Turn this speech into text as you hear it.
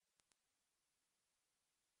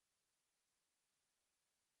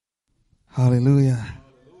Hallelujah.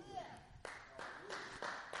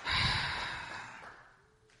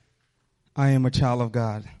 I am a child of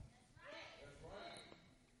God.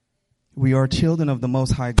 We are children of the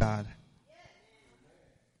Most High God.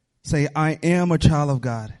 Say, I am a child of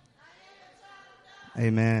God.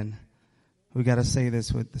 Amen. We got to say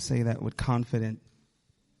that with confident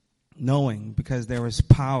knowing, because there is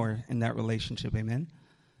power in that relationship. Amen.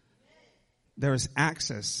 There is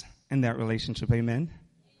access in that relationship. Amen.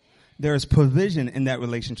 There is provision in that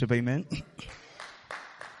relationship. Amen.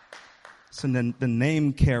 So then the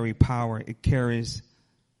name carry power. It carries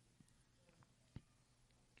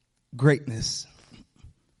greatness.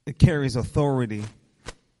 It carries authority.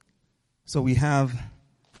 So we have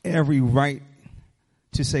every right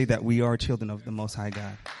to say that we are children of the Most High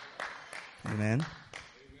God. Amen.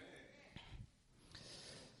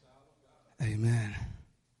 Amen.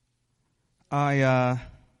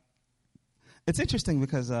 It's interesting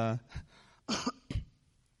because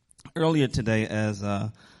earlier today, as I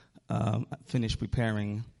finished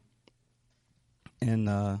preparing,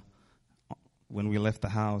 and when we left the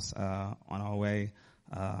house on our way,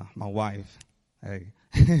 my wife,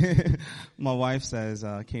 my wife says,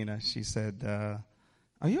 Kina, she said,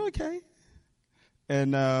 "Are you okay?"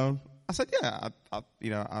 And I said, "Yeah,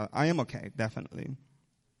 I am okay, definitely."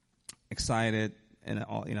 Excited and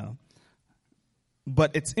all,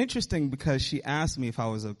 But it's interesting because she asked me if I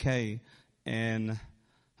was okay, and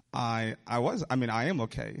I am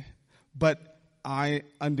okay. But I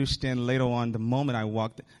understand later on, the moment I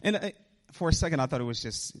walked, and for a second I thought it was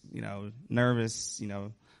just, nervous,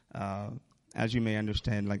 as you may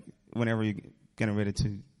understand, like whenever you're getting ready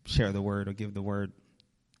to share the word or give the word,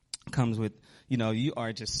 comes with, you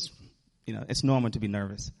are just, it's normal to be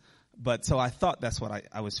nervous. But so I thought that's what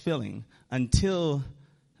I was feeling until,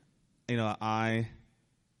 I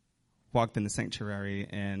walked in the sanctuary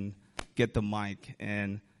and get the mic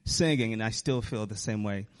and singing, and I still feel the same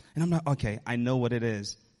way. And I'm like, okay, I know what it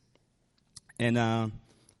is. And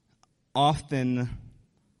often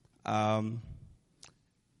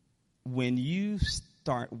when you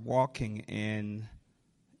start walking in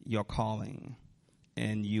your calling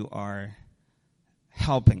and you are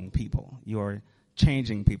helping people, you're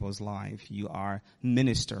changing people's life, you are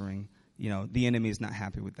ministering, the enemy is not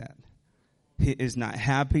happy with that. He is not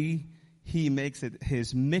happy. He makes it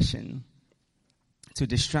his mission to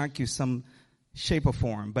distract you some shape or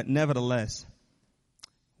form. But nevertheless,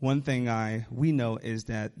 one thing we know is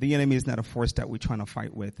that the enemy is not a force that we're trying to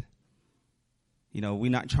fight with.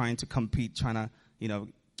 We're not trying to compete, trying to,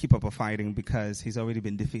 keep up a fighting, because he's already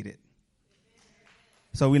been defeated.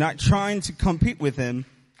 So we're not trying to compete with him.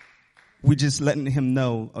 We're just letting him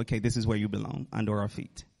know, okay, this is where you belong, under our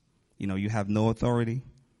feet. You have no authority,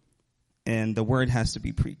 and the word has to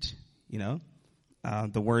be preached,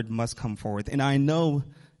 the word must come forth. And I know,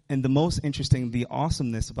 and the most interesting, the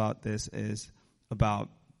awesomeness about this about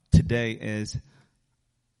today is,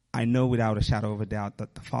 I know without a shadow of a doubt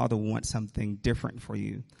that the Father wants something different for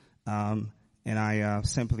you. And I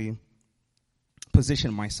simply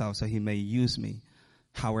position myself so he may use me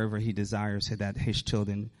however he desires, so that his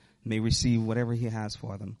children may receive whatever he has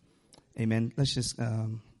for them. Amen. Let's just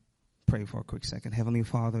pray for a quick second. Heavenly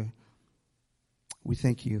Father, we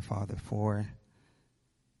thank you, Father, for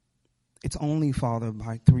it's only, Father,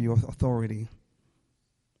 through your authority,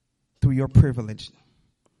 through your privilege,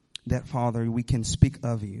 that, Father, we can speak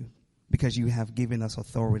of you, because you have given us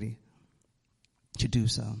authority to do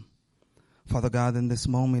so. Father God, in this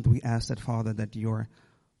moment, we ask that, Father, that your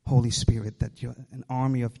Holy Spirit, that an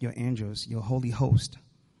army of your angels, your holy host,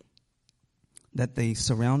 that they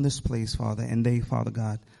surround this place, Father, and they, Father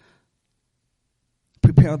God,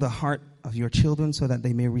 prepare the heart of your children so that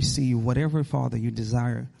they may receive whatever, Father, you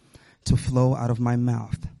desire to flow out of my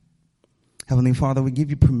mouth. Heavenly Father, we give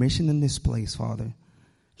you permission in this place, Father,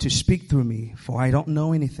 to speak through me, for I don't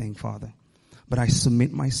know anything, Father, but I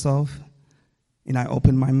submit myself, and I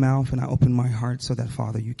open my mouth and I open my heart so that,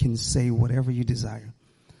 Father, you can say whatever you desire.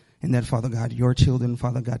 And that, Father God, your children,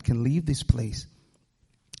 Father God, can leave this place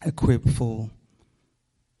equipped full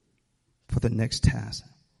for the next task.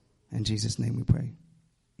 In Jesus' name we pray.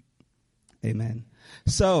 Amen.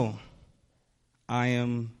 So,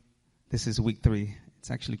 this is week 3. It's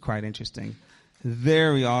actually quite interesting.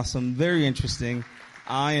 Very awesome, very interesting.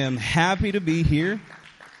 I am happy to be here.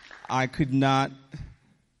 I could not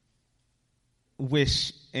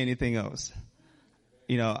wish anything else.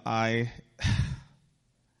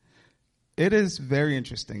 It is very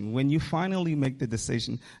interesting when you finally make the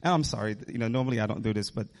decision. And I'm sorry, normally I don't do this,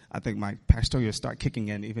 but I think my pastoral start kicking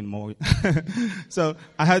in even more. So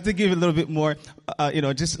I had to give a little bit more,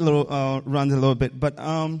 just a little, runs a little bit. But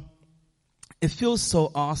it feels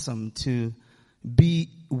so awesome to be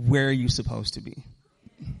where you're supposed to be.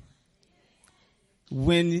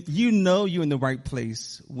 When you know you're in the right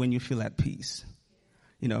place, when you feel at peace,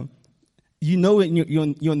 you know you're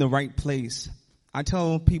in the right place. I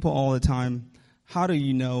tell people all the time, how do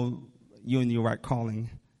you know you're in your right calling?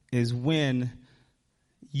 Is when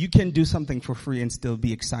you can do something for free and still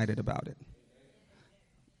be excited about it.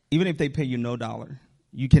 Even if they pay you no dollar,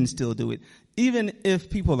 you can still do it. Even if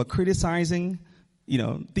people are criticizing,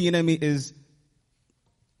 the enemy is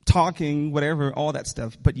talking, whatever, all that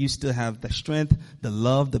stuff, but you still have the strength, the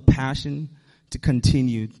love, the passion to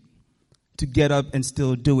continue to get up and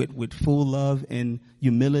still do it with full love and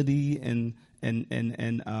humility and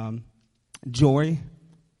joy.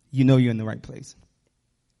 You're in the right place.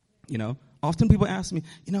 Often people ask me,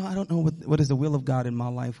 I don't know what is the will of God in my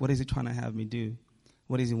life. What is he trying to have me do?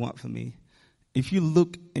 What does he want from me? If you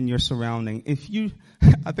look in your surrounding,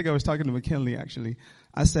 I think I was talking to McKinley actually.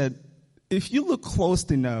 I said, if you look close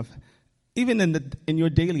enough, even in your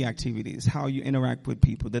daily activities, how you interact with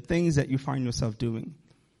people, the things that you find yourself doing,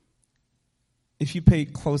 if you pay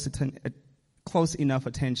close enough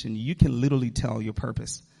attention, you can literally tell your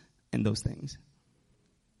purpose in those things.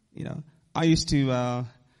 I used to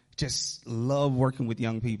just love working with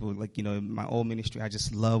young people. Like, in my old ministry, I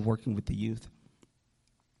just love working with the youth.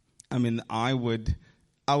 I mean, I would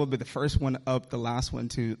be the first one up, the last one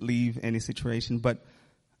to leave any situation, but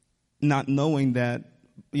not knowing that,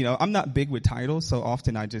 I'm not big with titles, so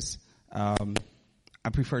often I just, I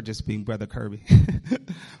prefer just being Brother Kirby.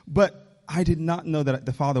 But I did not know that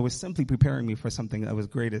the Father was simply preparing me for something that was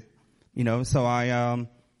greater, so I'm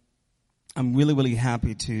really, really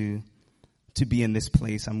happy to be in this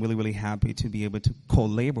place. I'm really, really happy to be able to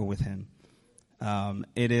co-labor with him.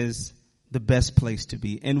 It is the best place to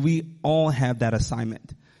be. And we all have that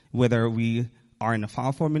assignment, whether we are in the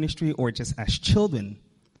 5-4 ministry or just as children.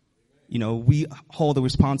 We hold the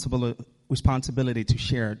responsibility to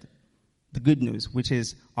share the good news, which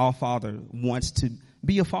is our Father wants to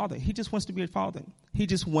be a father. He just wants to be a father. He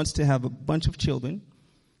just wants to have a bunch of children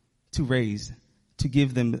to raise, to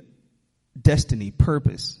give them destiny,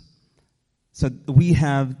 purpose. So we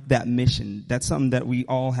have that mission. That's something that we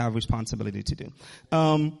all have responsibility to do.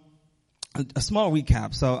 A small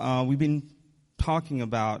recap. So we've been talking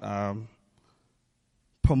about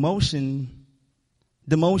demotion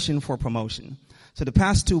for promotion. So the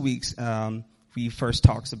past 2 weeks, we first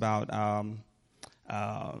talked about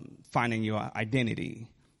finding your identity.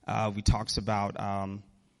 We talked about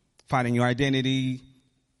finding your identity,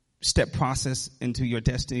 step process into your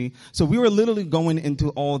destiny. So we were literally going into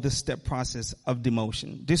all this step process of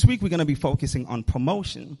demotion. This week we're going to be focusing on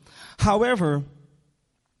promotion. However,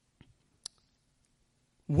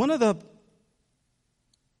 one of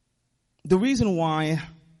the reason why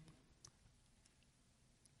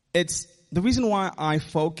I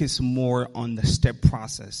focus more on the step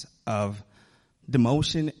process of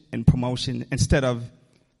demotion and promotion instead of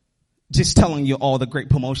just telling you all the great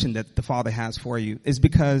promotion that the Father has for you is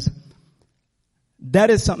because that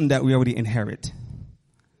is something that we already inherit.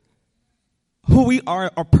 Who we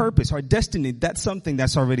are, our purpose, our destiny, that's something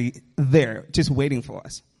that's already there, just waiting for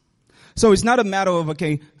us. So it's not a matter of,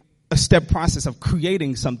 a step process of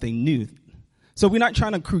creating something new. So we're not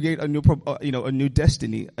trying to create a new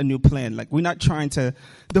destiny, a new plan. Like we're not trying to,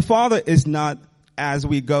 the Father is not, as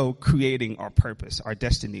we go, creating our purpose, our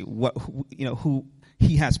destiny, who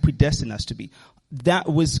he has predestined us to be.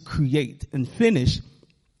 That was created and finished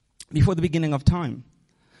before the beginning of time.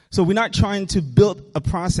 So we're not trying to build a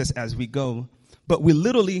process as we go, but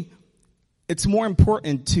it's more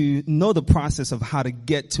important to know the process of how to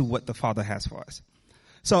get to what the Father has for us.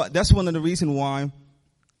 So that's one of the reasons why,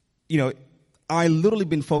 I literally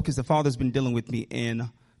been focused, the Father's been dealing with me in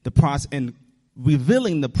the process and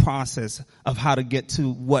revealing the process of how to get to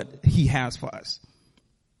what he has for us.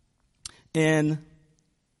 And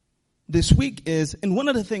this week and one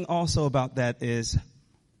of the things also about that is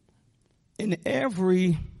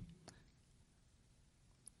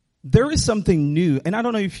there is something new, and I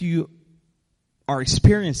don't know if you are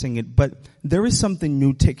experiencing it, but there is something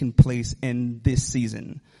new taking place in this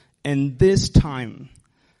season, in this time,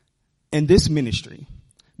 in this ministry,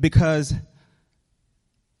 because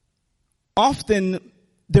often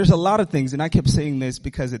there's a lot of things, and I kept saying this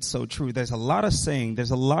because it's so true. There's a lot of saying,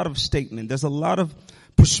 there's a lot of statement, there's a lot of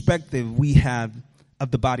perspective we have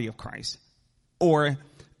of the body of Christ. Or,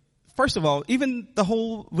 first of all, even the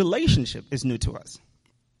whole relationship is new to us.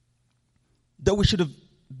 Though we should have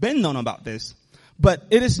been known about this, but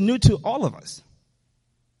it is new to all of us,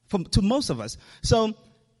 to most of us. So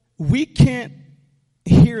we can't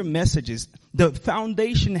hear messages, the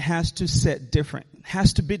foundation has to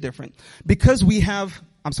be different. Because we have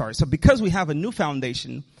a new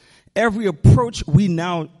foundation, every approach we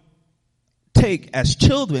now take as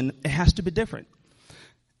children, it has to be different.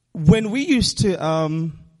 When we used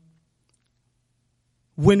to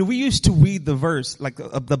read the verse, like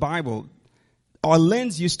of the Bible, our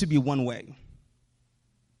lens used to be one way.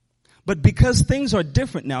 But because things are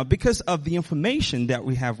different now, because of the information that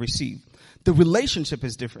we have received, the relationship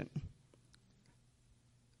is different.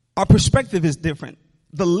 Our perspective is different.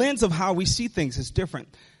 The lens of how we see things is different.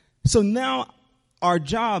 So now our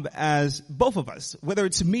job as both of us, whether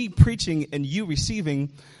it's me preaching and you receiving,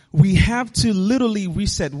 we have to literally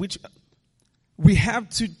reset, we have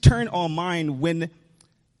to turn our mind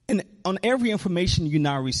on every information you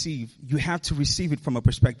now receive, you have to receive it from a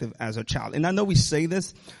perspective as a child. And I know we say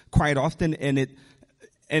this quite often, and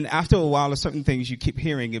after a while, certain things you keep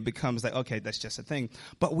hearing, it becomes like, okay, that's just a thing.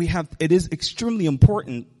 But it is extremely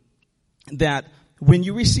important that when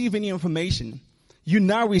you receive any information, you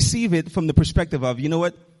now receive it from the perspective of, you know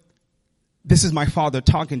what? This is my Father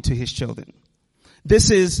talking to his children.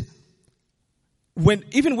 This is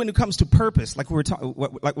even when it comes to purpose, like we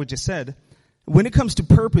just said, when it comes to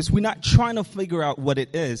purpose, we're not trying to figure out what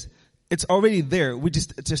it is. It's already there. It's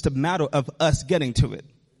just a matter of us getting to it.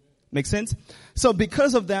 Make sense? So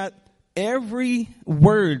because of that, every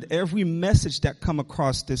word, every message that come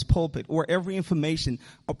across this pulpit, or every information,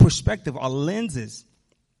 or perspective, or lenses,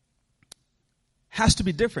 has to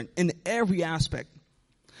be different in every aspect.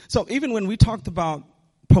 So even when we talked about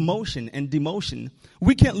promotion and demotion,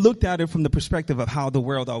 we can't look at it from the perspective of how the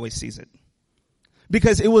world always sees it.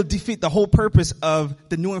 Because it will defeat the whole purpose of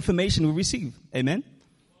the new information we receive. Amen?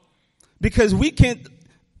 Because we can't,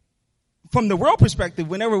 from the world perspective,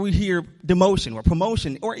 whenever we hear demotion or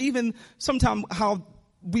promotion, or even sometimes how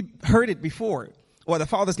we heard it before, or the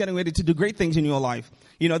Father's getting ready to do great things in your life,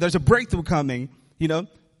 there's a breakthrough coming,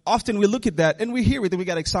 often we look at that and we hear it and we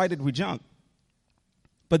get excited, we jump.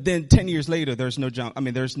 But then 10 years later, there's no jump.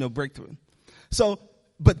 There's no breakthrough. So,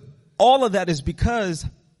 but all of that is because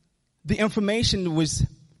the information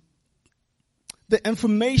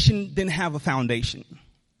didn't have a foundation.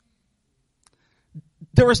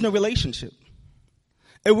 There was no relationship.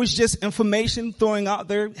 It was just information throwing out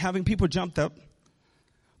there, having people jumped up.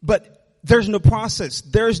 But there's no process.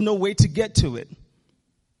 There's no way to get to it.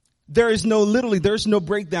 There's no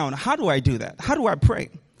breakdown. How do I do that? How do I pray?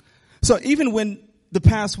 So even when the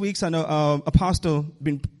past weeks, I know Apostle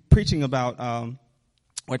been preaching about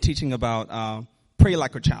or teaching about pray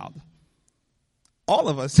like a child. All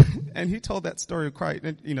of us, and he told that story quite,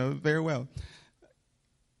 very well.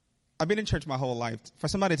 I've been in church my whole life. For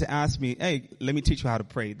somebody to ask me, hey, let me teach you how to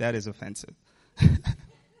pray, that is offensive.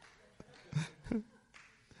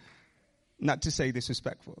 Not to say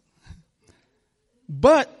disrespectful.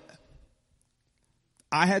 But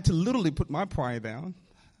I had to literally put my pride down.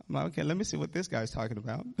 I'm like, okay, let me see what this guy's talking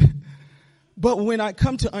about. But when I've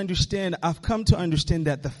come to understand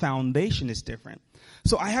that the foundation is different.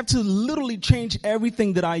 So I have to literally change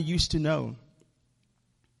everything that I used to know.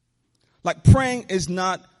 Like praying is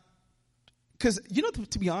not, because,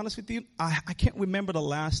 to be honest with you, I can't remember the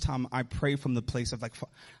last time I prayed from the place of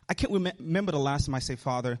I can't remember the last time I say,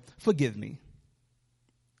 Father, forgive me.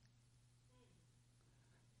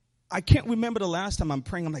 I can't remember the last time I'm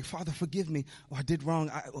praying. I'm like, Father, forgive me. Oh, I did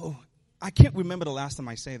wrong. I can't remember the last time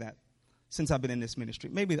I say that since I've been in this ministry.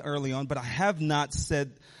 Maybe early on, but I have not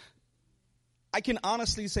said. I can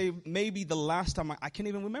honestly say maybe the last time I can't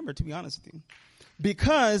even remember, to be honest with you.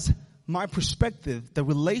 Because my perspective, the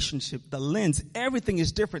relationship, the lens, everything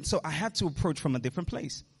is different. So I have to approach from a different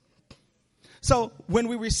place. So when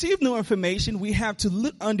we receive new information, we have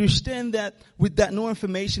to understand that with that new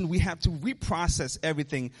information, we have to reprocess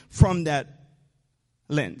everything from that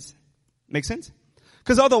lens. Make sense?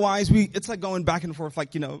 Because otherwise, it's like going back and forth,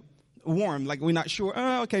 warm, like we're not sure.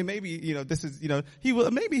 Oh, okay, maybe, this is,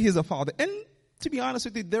 maybe he's a father. And to be honest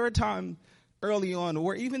with you, there are times early on,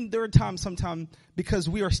 or even there are times sometimes, because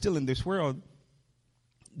we are still in this world,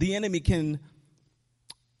 the enemy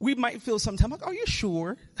we might feel sometimes like, are you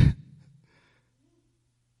sure?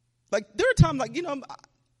 Like, there are times,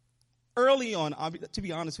 early on, to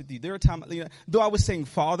be honest with you, there are times, though I was saying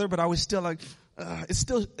Father, but I was still like,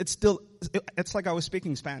 it's like I was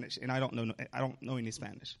speaking Spanish, and I don't know any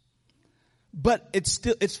Spanish. But it's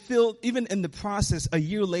still, even in the process, a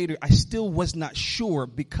year later, I still was not sure,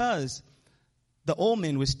 because the old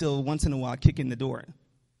man was still once in a while kicking the door.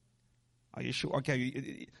 Are you sure?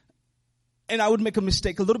 Okay. And I would make a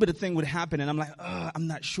mistake. A little bit of thing would happen, and I'm like, I'm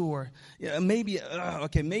not sure. Yeah, maybe,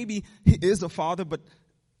 maybe he is a father, but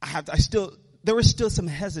I still there is still some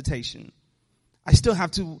hesitation. I still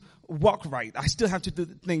have to walk right. I still have to do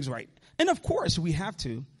things right. And of course, we have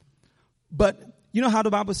to. But you know how the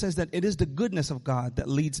Bible says that it is the goodness of God that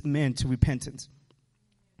leads men to repentance.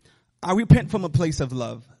 I repent from a place of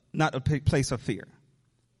love, not a place of fear.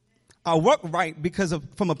 I walk right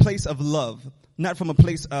from a place of love, not from a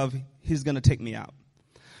place of he's going to take me out.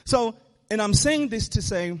 So, and I'm saying this to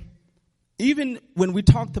say, even when we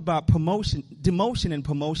talked about demotion and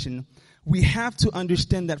promotion, we have to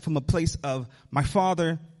understand that from a place of my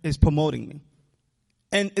Father is promoting me.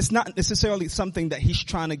 And it's not necessarily something that he's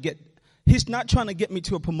not trying to get me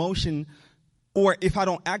to a promotion, or if I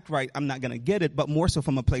don't act right, I'm not going to get it, but more so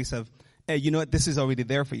from a place of, hey, you know what, this is already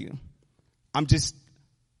there for you. I'm just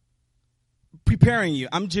preparing you.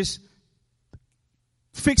 I'm just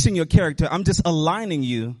fixing your character. I'm just aligning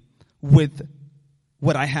you with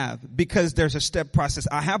what I have, because there's a step process.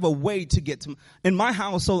 I have a way to get to. In my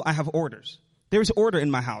household, I have orders. There's order in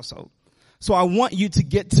my household. So I want you to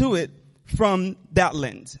get to it from that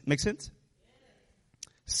lens. Make sense?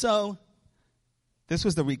 So this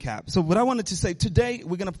was the recap. So what I wanted to say today,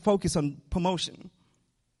 we're going to focus on promotion.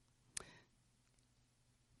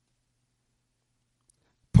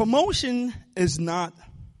 Promotion is not.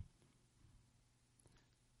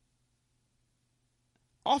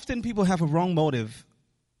 Often people have a wrong motive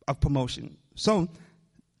of promotion. So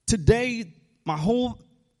today, my whole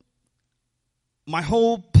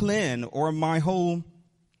plan or my whole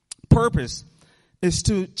purpose is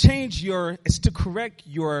to correct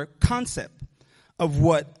your concept of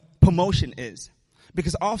what promotion is.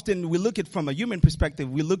 Because often we look at from a human perspective,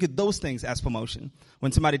 we look at those things as promotion.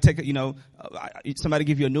 When somebody somebody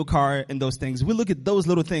give you a new car and those things, we look at those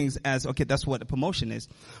little things as, okay, that's what a promotion is.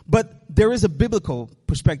 But there is a biblical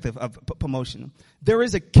perspective of promotion. There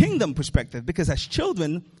is a kingdom perspective, because as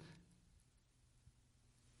children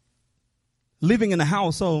living in a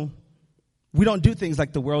household, we don't do things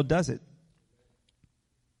like the world does it.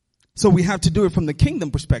 So we have to do it from the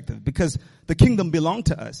kingdom perspective, because the kingdom belongs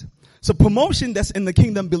to us. So promotion that's in the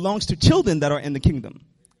kingdom belongs to children that are in the kingdom.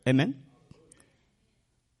 Amen?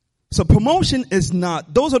 So promotion is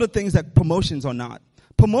not, those are the things that promotions are not.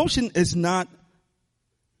 Promotion is not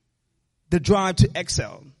the drive to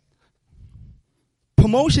excel.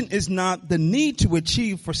 Promotion is not the need to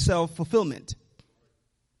achieve for self-fulfillment.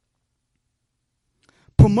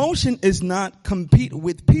 Promotion is not compete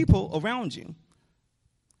with people around you.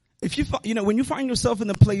 If when you find yourself in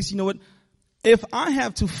a place, you know what, if I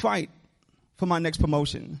have to fight for my next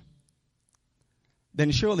promotion,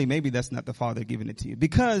 then surely maybe that's not the Father giving it to you,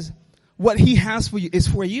 because what he has for you is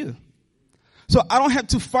for you. So I don't have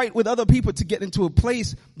to fight with other people to get into a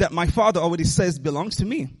place that my Father already says belongs to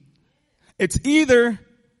me. It's either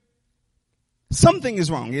something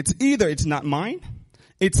is wrong. It's either it's not mine.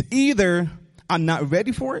 It's either I'm not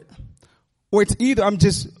ready for it, or it's either I'm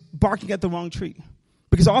just barking at the wrong tree.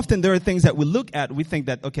 Because often there are things that we look at, we think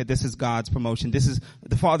that, okay, this is God's promotion. This is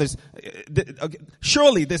the Father's. Okay,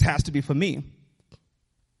 surely this has to be for me.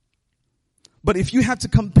 But if you have to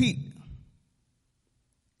compete,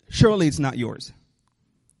 surely it's not yours.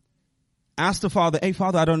 Ask the Father, hey,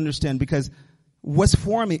 Father, I don't understand, because what's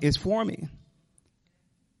for me is for me.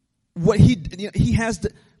 What he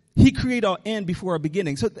created our end before our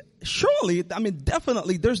beginning. So surely,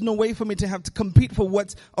 definitely, there's no way for me to have to compete for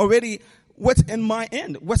what's in my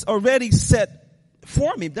end, what's already set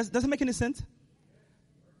for me. Does it make any sense?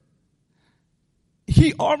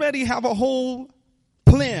 He already have a whole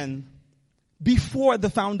plan before the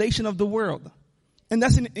foundation of the world. And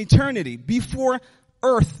that's in eternity, before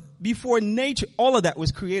earth, before nature, all of that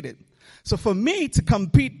was created. So for me to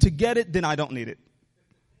compete to get it, then I don't need it.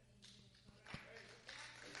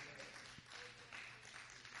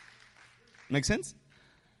 Make sense?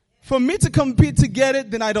 For me to compete to get it,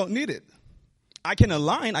 then I don't need it. I can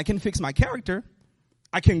align, I can fix my character,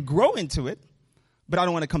 I can grow into it, but I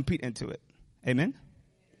don't want to compete into it. Amen?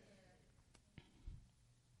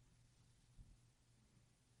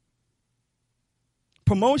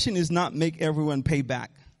 Promotion is not make everyone pay back.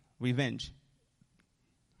 Revenge.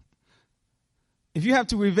 If you have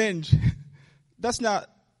to revenge, that's not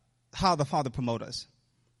how the Father promotes us.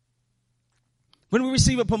 When we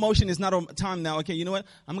receive a promotion, it's not a time now, okay, you know what?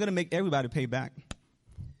 I'm going to make everybody pay back.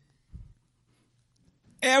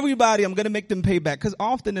 Everybody, I'm going to make them pay back. Because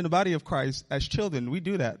often in the body of Christ, as children, we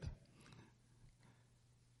do that.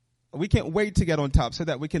 We can't wait to get on top so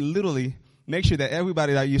that we can literally make sure that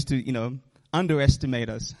everybody that used to, underestimate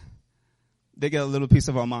us, they get a little piece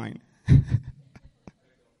of our mind.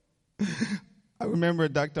 I remember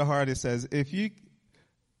Dr. Hardy says, if you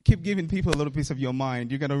keep giving people a little piece of your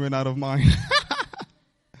mind, you're going to run out of mind.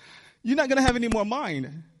 you're not going to have any more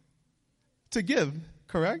mind to give,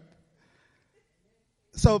 correct?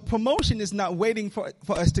 So promotion is not waiting for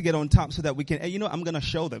us to get on top so that we can, hey, I'm going to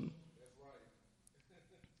show them.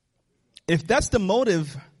 If that's the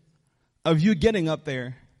motive of you getting up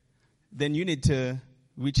there, then you need to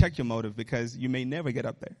recheck your motive because you may never get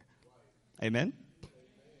up there. Amen?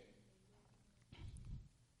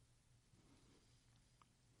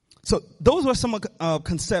 So those are some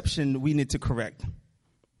conception we need to correct.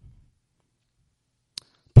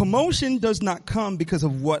 Promotion does not come because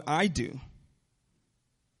of what I do,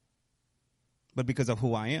 but because of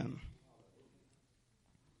who I am.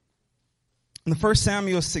 In 1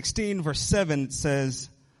 Samuel 16, verse 7, it says,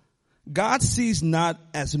 God sees not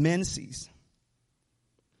as men sees.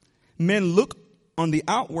 Men look on the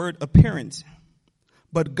outward appearance,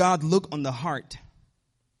 but God look on the heart.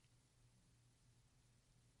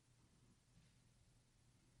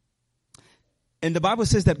 And the Bible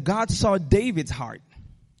says that God saw David's heart,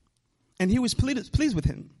 and he was pleased with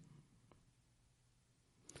him.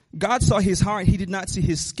 God saw his heart. He did not see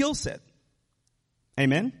his skill set.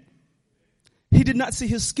 Amen. He did not see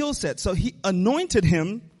his skill set. So he anointed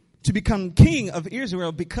him to become king of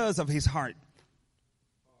Israel because of his heart.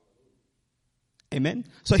 Amen.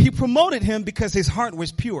 So he promoted him because his heart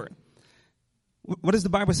was pure. What does the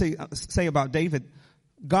Bible say about David?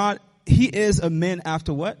 God, he is a man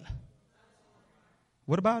after what?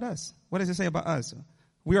 What about us? What does it say about us?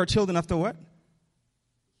 We are children after what?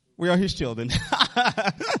 We are his children.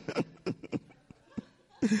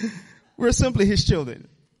 We're simply his children.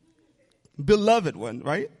 Beloved one,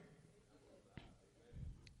 right?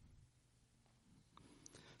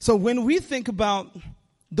 So when we think about,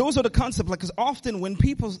 those are the concepts, like, because often when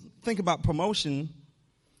people think about promotion,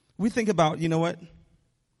 we think about,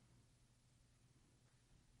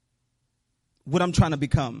 what I'm trying to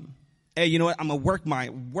become. Hey, I'm gonna work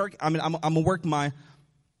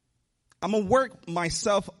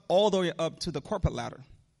myself all the way up to the corporate ladder.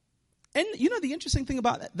 And the interesting thing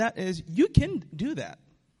about that is you can do that.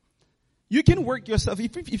 You can work yourself.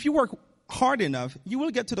 If you work hard enough, you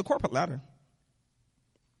will get to the corporate ladder.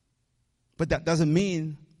 But that doesn't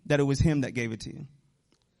mean that it was him that gave it to you.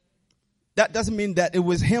 That doesn't mean that it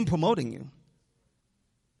was him promoting you.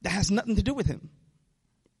 That has nothing to do with him.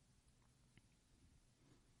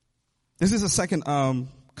 This is a second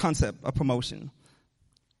concept of promotion.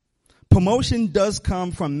 Promotion does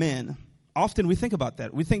come from men. Often we think about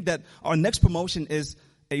that. We think that our next promotion is,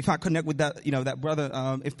 if I connect with that, that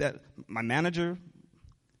brother, if that my manager,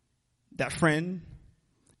 that friend,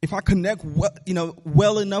 if I connect,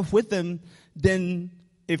 well enough with them, then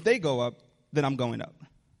if they go up, then I'm going up.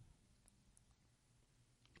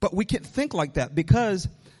 But we can't think like that because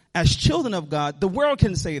as children of God, the world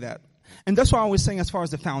can say that. And that's why I was saying, as far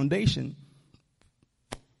as the foundation,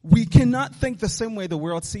 we cannot think the same way the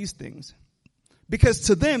world sees things. Because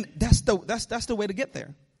to them, that's the way to get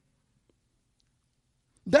there.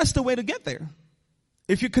 That's the way to get there.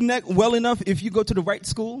 If you connect well enough, if you go to the right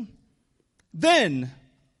school, then,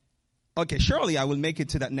 okay, surely I will make it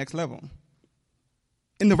to that next level.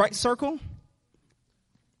 In the right circle.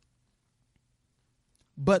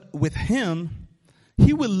 But with him,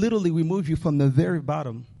 he will literally remove you from the very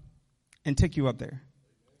bottom and take you up there.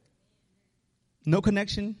 No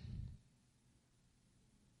connection.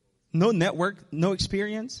 No network, no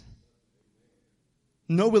experience,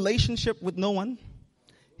 no relationship with no one.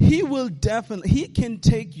 He can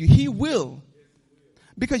take you. He will.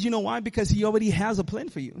 Because you know why? Because he already has a plan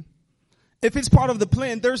for you. If it's part of the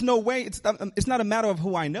plan, there's no way. It's not a matter of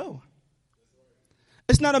who I know.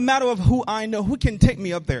 It's not a matter of who I know. Who can take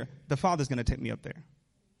me up there? The Father's going to take me up there.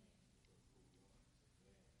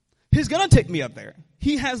 He's going to take me up there.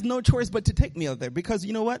 He has no choice but to take me up there. Because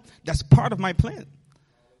you know what? That's part of my plan.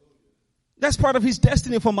 That's part of his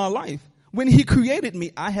destiny for my life. When he created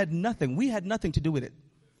me, I had nothing. We had nothing to do with it.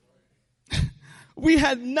 We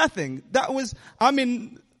had nothing.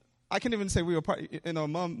 I can't even say we were part in our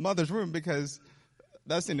mother's room because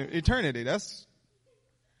that's in eternity. That's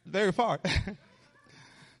very far.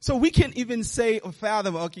 So we can't even say or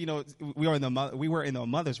fathom, okay, we were in our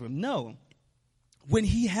mother's room. No. When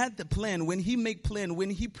he had the plan, when he made plan, when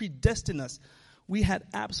he predestined us, we had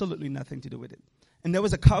absolutely nothing to do with it. And there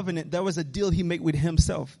was a covenant, there was a deal he made with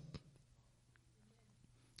himself.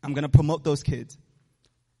 I'm going to promote those kids.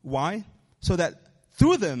 Why? So that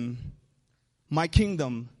through them, my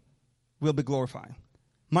kingdom will be glorified.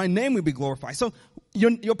 My name will be glorified. So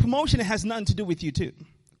your promotion has nothing to do with you too.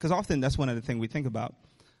 Because often that's one of the things we think about.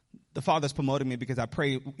 The Father's promoting me because I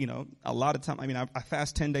pray, a lot of time. I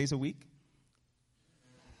fast 10 days a week.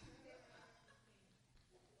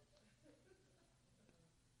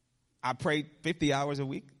 I pray 50 hours a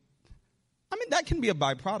week. I mean, that can be a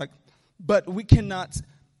byproduct, but we cannot,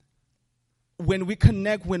 when we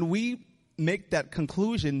connect, when we make that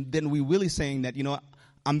conclusion, then we're really saying that,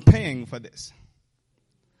 I'm paying for this.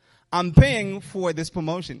 I'm paying for this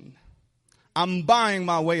promotion. I'm buying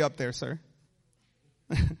my way up there, sir.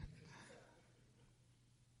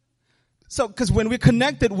 So, because when we're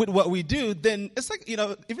connected with what we do, then it's like,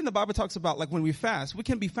 even the Bible talks about like when we fast, we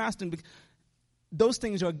can be fasting. Those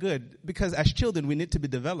things are good because as children, we need to be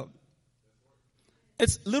developed.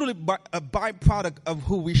 It's literally a byproduct of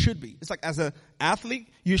who we should be. It's like as an athlete,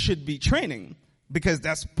 you should be training because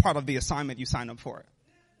that's part of the assignment you sign up for.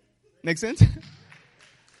 Make sense?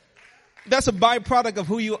 That's a byproduct of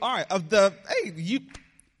who you are.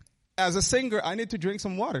 As a singer, I need to drink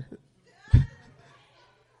some water.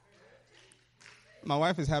 My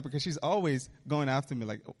wife is happy because she's always going after me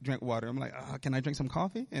like, drink water. I'm like, can I drink some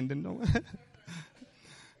coffee? And then no,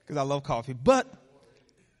 because I love coffee. But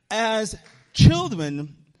as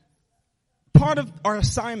children, part of our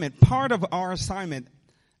assignment,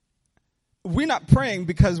 we're not praying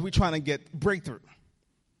because we're trying to get breakthrough.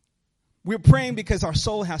 We're praying because our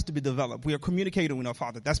soul has to be developed. We are communicating with our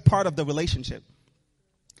Father. That's part of the relationship.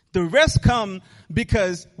 The rest come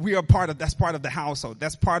because that's part of the household.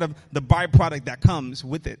 That's part of the byproduct that comes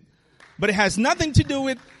with it. But it has nothing to do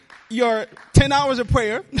with your 10 hours of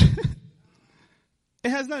prayer. It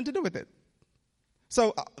has nothing to do with it.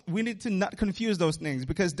 So we need to not confuse those things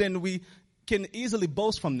because then we can easily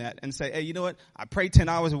boast from that and say, hey, you know what? I pray 10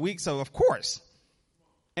 hours a week, so of course.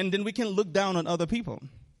 And then we can look down on other people.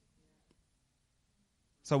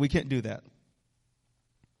 So we can't do that.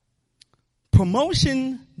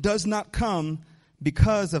 Promotion does not come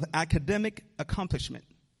because of academic accomplishment.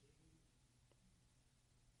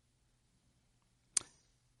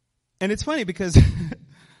 And it's funny because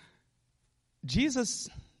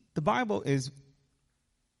the Bible is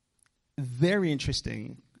very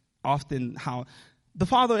interesting, often how the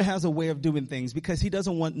Father has a way of doing things because he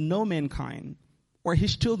doesn't want no mankind or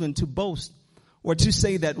his children to boast or to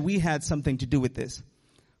say that we had something to do with this.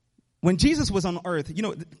 When Jesus was on earth,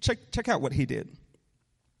 check out what he did.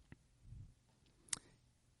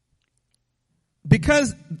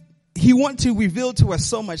 Because he wanted to reveal to us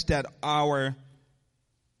so much that our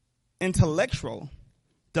intellectual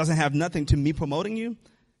doesn't have nothing to me promoting you.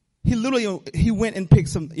 He went and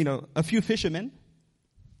picked a few fishermen,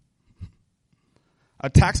 a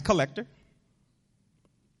tax collector,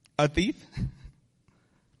 a thief,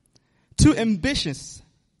 two ambitious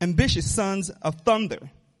sons of thunder.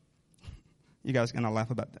 You guys are going to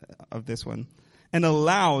laugh of this one. And a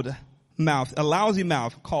lousy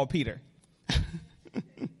mouth called Peter.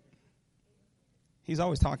 He's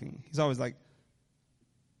always talking. He's always like.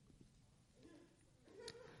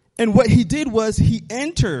 And what he did was he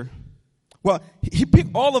picked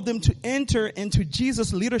all of them to enter into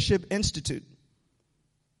Jesus Leadership Institute.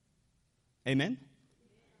 Amen?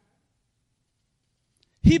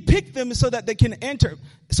 He picked them so that they can enter.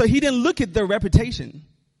 So he didn't look at their reputation.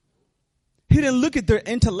 He didn't look at their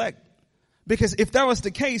intellect. Because if that was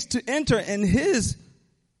the case, to enter in his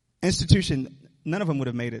institution, none of them would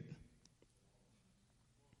have made it.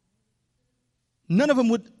 None of them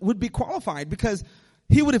would be qualified because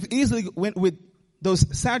he would have easily went with those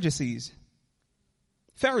Sadducees,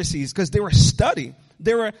 Pharisees, because they were studied.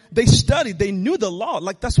 They studied. They knew the law.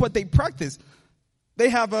 Like that's what they practiced. They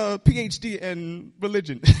have a PhD in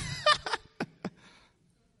religion.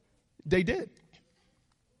 They did.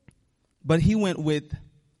 But he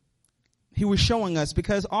was showing us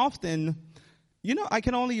because often, I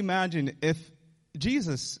can only imagine if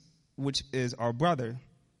Jesus, which is our brother,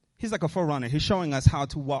 he's like a forerunner. He's showing us how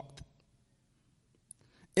to walk.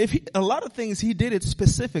 A lot of things he did it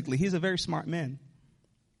specifically. He's a very smart man.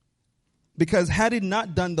 Because had he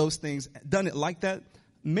not done those things, done it like that,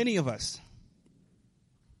 many of us,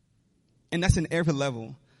 and that's in every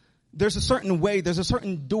level, there's a certain way, there's a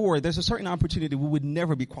certain door, there's a certain opportunity we would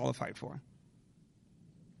never be qualified for.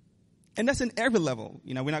 And that's in every level.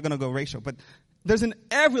 We're not going to go racial, but there's in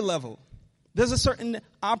every level. There's a certain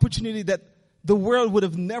opportunity that the world would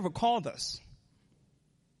have never called us.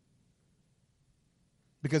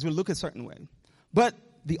 Because we look a certain way. But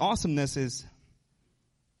the awesomeness is,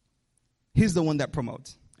 he's the one that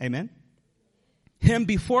promotes. Amen? Him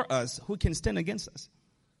before us, who can stand against us?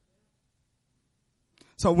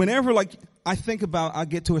 So whenever I think about, I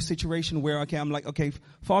get to a situation where, I'm like, okay,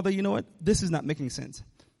 Father, you know what? This is not making sense.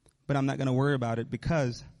 But I'm not going to worry about it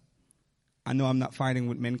because I know I'm not fighting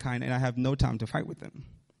with mankind and I have no time to fight with them.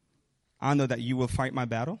 I know that you will fight my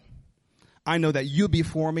battle. I know that you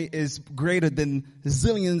before me is greater than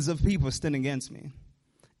zillions of people standing against me.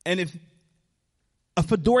 And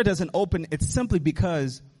if a door doesn't open, it's simply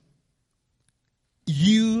because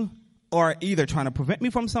you are either trying to prevent me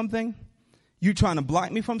from something, you trying to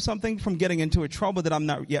block me from something, from getting into a trouble that I'm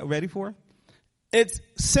not yet ready for. It's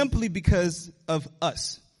simply because of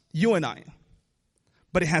us, you and I.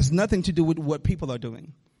 But it has nothing to do with what people are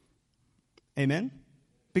doing. Amen?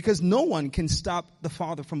 Because no one can stop the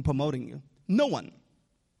Father from promoting you. No one.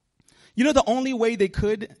 You know, the only way they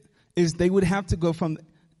could is they would have to go from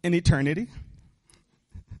an eternity.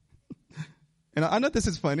 And I know this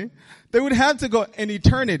is funny. They would have to go an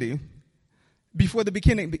eternity before the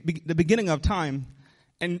beginning of time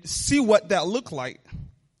and see what that looked like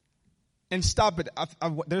and stop it.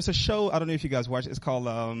 There's a show, I don't know if you guys watch it, it's called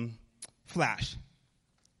Flash.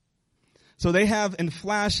 So they have, in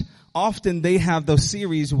Flash, often they have those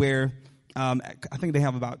series where, I think they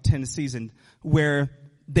have about 10 seasons, where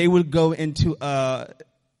they would go into, I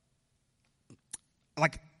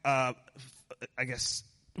guess,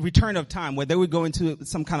 return of time, where they would go into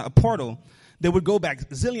some kind of a portal. They would go back a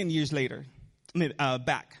zillion years later,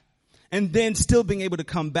 back, and then still being able to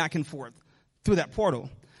come back and forth through that portal.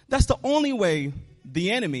 That's the only way the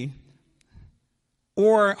enemy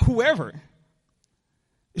or whoever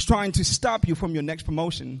is trying to stop you from your next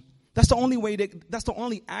promotion. That's the only way. That's the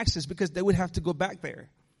only access, because they would have to go back there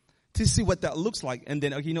to see what that looks like, and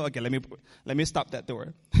then okay, let me stop that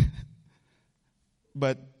door.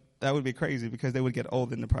 But that would be crazy, because they would get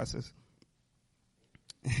old in the process.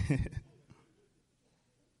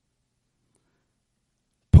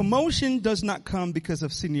 Promotion does not come because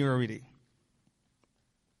of seniority.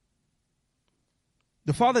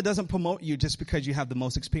 The Father doesn't promote you just because you have the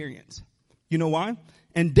most experience. You know why?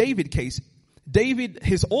 In David's case, David,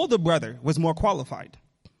 his older brother, was more qualified.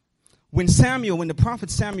 When the prophet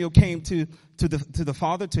Samuel came to the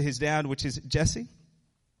father, to his dad, which is Jesse,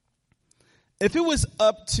 if it was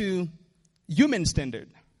up to human standard,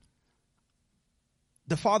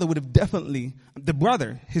 the father would have definitely,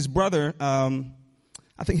 his brother,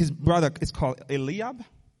 I think his brother is called Eliab.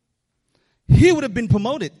 He would have been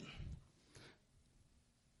promoted.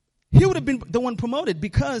 He would have been the one promoted,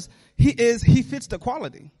 because he fits the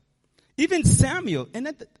quality. Even Samuel,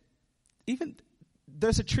 and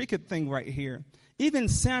there's a tricky thing right here. Even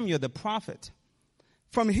Samuel, the prophet,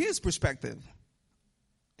 from his perspective,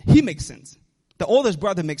 he makes sense. The oldest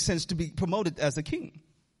brother makes sense to be promoted as a king,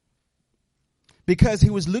 because he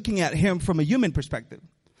was looking at him from a human perspective.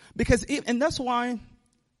 And that's why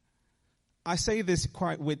I say this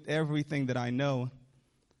quite with everything that I know.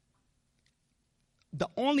 The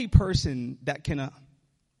only person that can,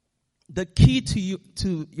 the key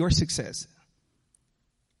to your success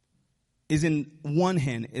is in one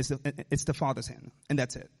hand. It's the Father's hand, and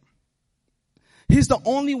that's it. He's the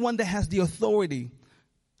only one that has the authority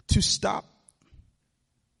to stop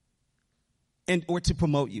or to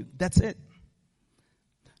promote you. That's it.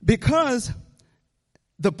 Because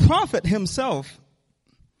the prophet himself,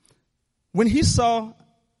 when he saw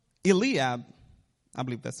Eliab, I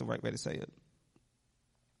believe that's the right way to say it,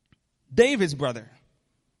 David's brother,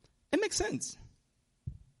 it makes sense.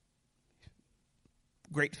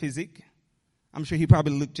 Great physique. I'm sure he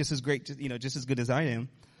probably looked just as great, just as good as I am.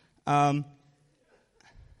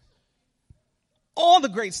 All the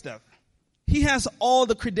great stuff. He has all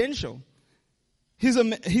the credential. He's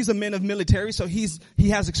a man of military, so he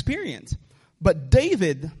has experience. But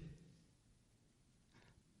David,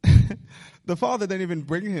 the father didn't even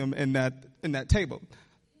bring him in that table.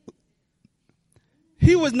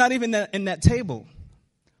 He was not even in that table.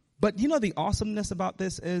 But you know the awesomeness about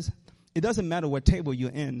this is, it doesn't matter what table you're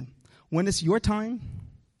in. When it's your time,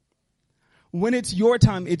 it's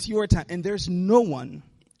your time. And there's no one,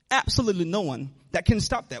 absolutely no one, that can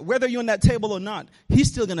stop that. Whether you're on that table or not, he's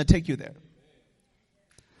still going to take you there.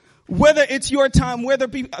 Whether it's your time, whether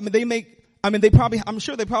people, I'm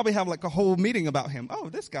sure they probably have like a whole meeting about him. Oh,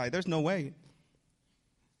 this guy, there's no way.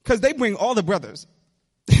 Because they bring all the brothers.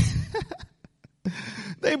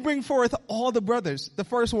 They bring forth all the brothers. The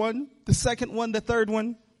first one, the second one, the third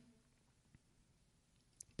one.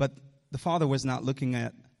 But the Father was not looking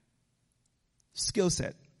at skill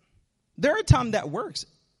set. There are times that works.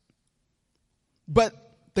 But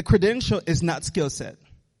the credential is not skill set.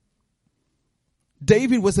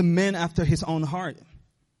 David was a man after his own heart.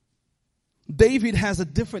 David had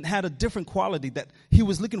a different quality that he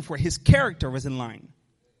was looking for. His character was in line.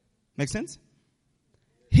 Make sense?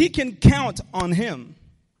 He can count on him.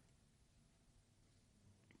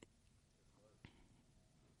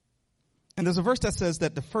 And there's a verse that says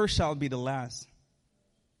that the first shall be the last,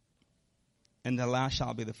 and the last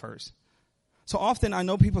shall be the first. So often I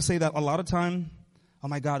know people say that a lot of time, oh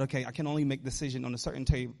my God, okay, I can only make decision on a certain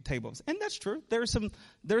tables. And that's true. There's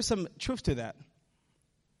some truth to that.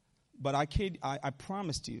 But I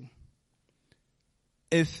promised you,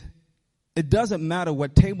 if it doesn't matter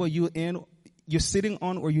what table you're sitting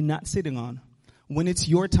on or you're not sitting on, when it's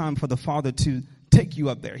your time for the Father to take you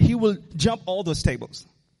up there, He will jump all those tables.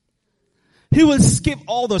 He will skip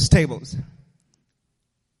all those tables.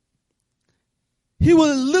 He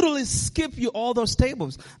will literally skip you all those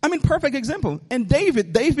tables. I mean, perfect example. And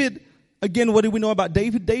David, again, what do we know about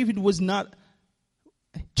David? David was not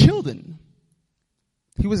children.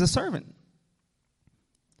 He was a servant.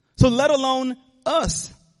 So let alone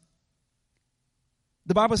us.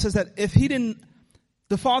 The Bible says that if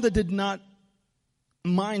the Father did not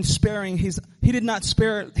mind sparing he did not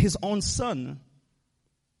spare his own son.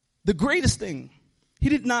 The greatest thing, He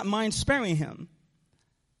did not mind sparing him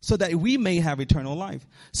so that we may have eternal life.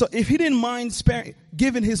 So if He didn't mind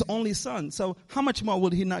giving His only son, so how much more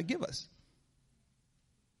would He not give us?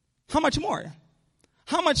 How much more?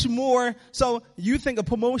 How much more? So you think a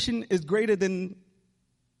promotion is greater than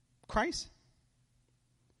Christ?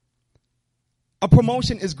 A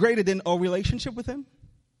promotion is greater than a relationship with Him?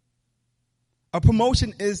 A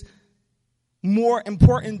promotion is more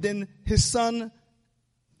important than His son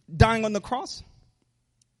dying on the cross?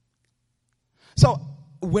 So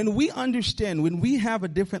when we understand, when we have a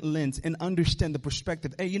different lens and understand the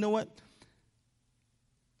perspective, hey, you know what?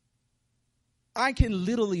 I can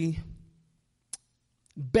literally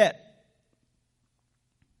bet.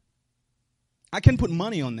 I can put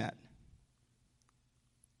money on that.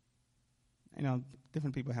 You know,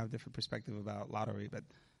 different people have different perspective about lottery, but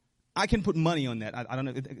I can put money on that. I don't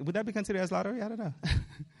know. Would that be considered as lottery? I don't know.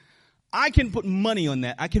 I can put money on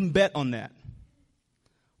that. I can bet on that.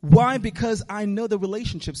 Why? Because I know the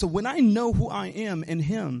relationship. So when I know who I am in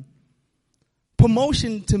Him,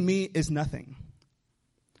 promotion to me is nothing.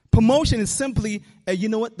 Promotion is simply, you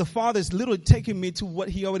know what? The Father is literally taking me to what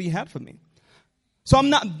He already had for me. So I'm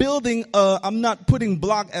not I'm not putting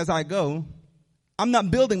block as I go. I'm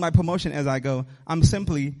not building my promotion as I go. I'm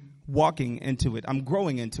simply walking into it. I'm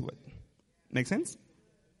growing into it. Make sense?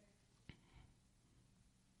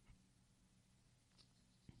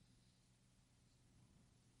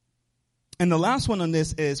 And the last one on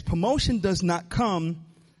this is promotion does not come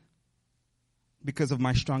because of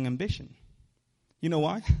my strong ambition. You know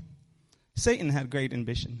why? Satan had great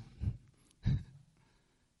ambition.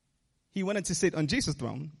 He wanted to sit on Jesus'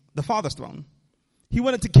 throne, the Father's throne. He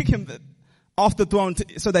wanted to kick Him off the throne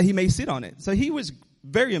so that He may sit on it. So he was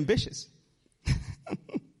very ambitious.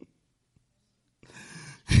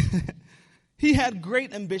 He had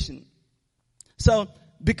great ambition. So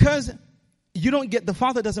because the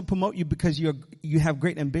Father doesn't promote you because you have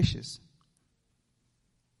great ambitions.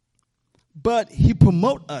 But He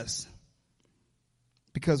promote us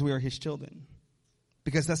because we are His children.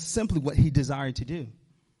 Because that's simply what He desired to do.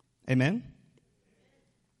 Amen?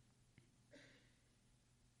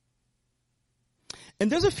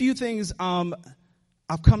 And there's a few things I've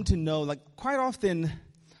come to know, like quite often,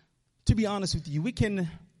 to be honest with you,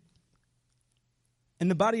 in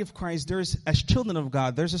the body of Christ, as children of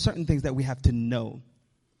God, there's a certain things that we have to know.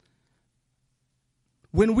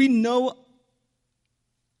 When we know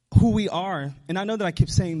who we are, and I know that I keep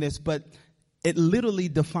saying this, but it literally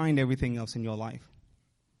defined everything else in your life.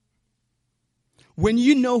 When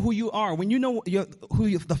you know who you are, when you know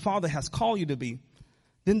who the Father has called you to be,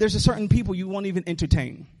 then there's a certain people you won't even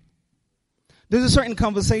entertain. There's a certain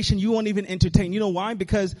conversation you won't even entertain. You know why?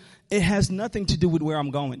 Because it has nothing to do with where I'm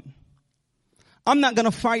going. I'm not going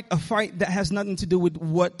to fight a fight that has nothing to do with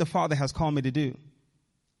what the Father has called me to do.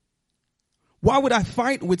 Why would I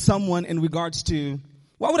fight with someone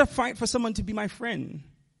why would I fight for someone to be my friend?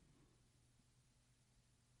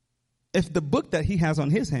 If the book that he has on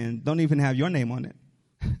his hand don't even have your name on it.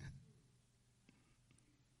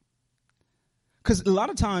 Because a lot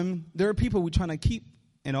of time, there are people we're trying to keep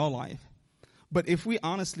in our life. But if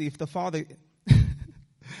the Father,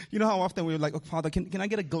 you know how often we're like, oh, Father, can I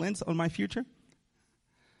get a glimpse on my future?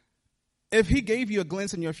 If He gave you a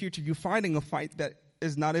glimpse in your future, you're fighting a fight that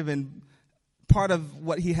is not even part of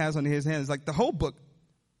what He has on His hands. Like the whole book.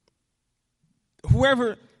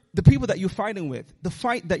 The people that you're fighting with, the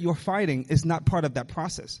fight that you're fighting is not part of that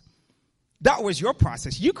process. That was your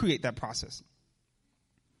process. You create that process.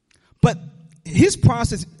 But His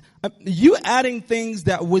process, you adding things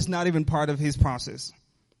that was not even part of His process.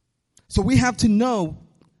 So we have to know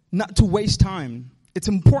not to waste time. It's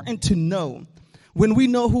important to know. When we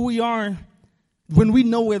know who we are, when we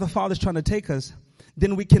know where the Father's trying to take us,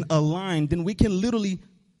 then we can align, then we can literally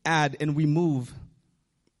add and remove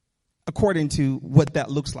according to what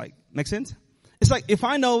that looks like. Make sense? It's like if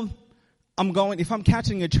I know if I'm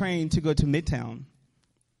catching a train to go to Midtown,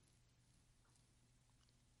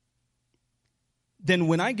 then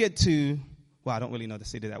when I get to, I don't really know the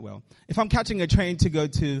city that well. If I'm catching a train to go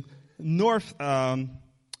to North,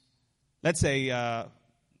 let's say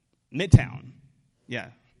Midtown. Yeah,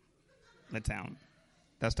 Midtown.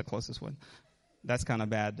 That's the closest one. That's kind of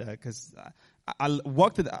bad because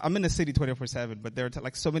I'm in the city 24/7, but there are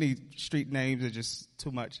like so many street names are just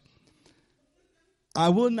too much. I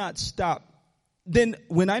will not stop. Then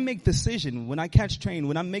when I make decision, when I catch train,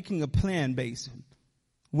 when I'm making a plan base,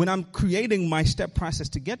 when I'm creating my step process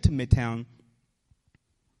to get to Midtown,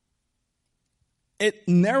 it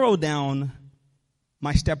narrowed down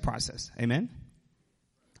my step process. Amen?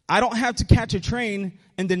 I don't have to catch a train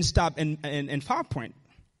and then stop in Five Point.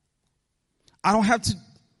 I don't have to.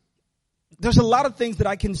 There's a lot of things that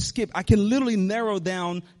I can skip. I can literally narrow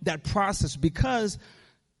down that process because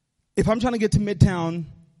if I'm trying to get to Midtown,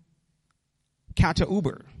 catch an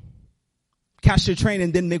Uber, catch the train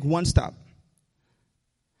and then make one stop.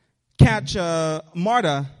 Catch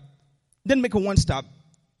MARTA, then make a one stop.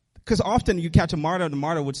 Because often you catch a MARTA, the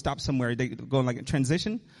MARTA would stop somewhere. They go like in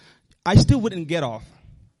transition. I still wouldn't get off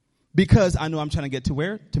because I know I'm trying to get to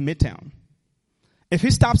where? To Midtown. If he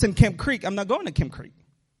stops in Camp Creek, I'm not going to Camp Creek.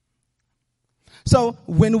 So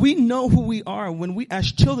when we know who we are, when we as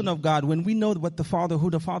children of God, when we know who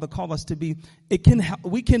the Father called us to be,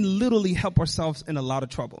 we can literally help ourselves in a lot of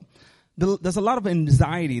trouble. There's a lot of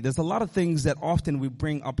anxiety. There's a lot of things that often we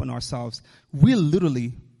bring up on ourselves. We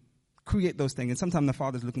literally create those things. And sometimes the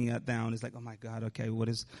Father's looking at down. It's like, oh my God, okay,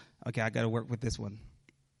 I got to work with this one.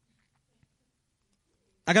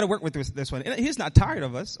 I got to work with this one. And he's not tired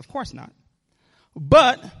of us. Of course not.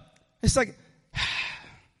 But it's like,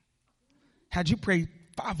 had you prayed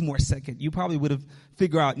 5 more seconds, you probably would have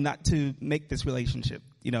figured out not to make this relationship,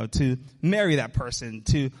 to marry that person,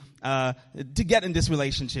 to get in this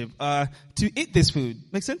relationship, to eat this food.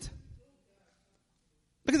 Make sense?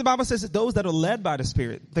 Because the Bible says that those that are led by the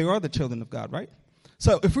Spirit, they are the children of God, right?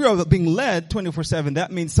 So if we are being led 24/7,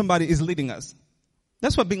 that means somebody is leading us.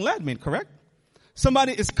 That's what being led means, correct?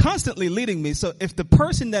 Somebody is constantly leading me. So if the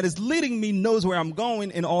person that is leading me knows where I'm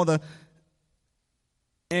going in all the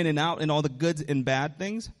in and out and all the good and bad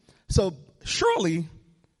things, so surely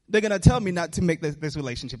they're going to tell me not to make this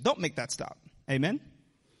relationship. Don't make that stop. Amen?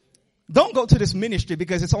 Don't go to this ministry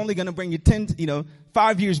because it's only going to bring you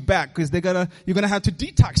 5 years back because you're going to have to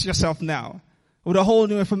detox yourself now with a whole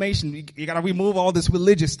new information. You got to remove all this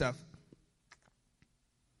religious stuff.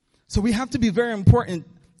 So we have to be very important.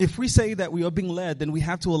 If we say that we are being led, then we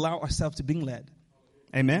have to allow ourselves to be led.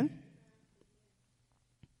 Amen?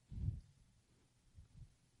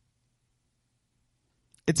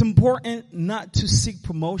 It's important not to seek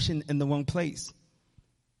promotion in the wrong place.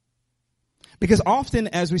 Because often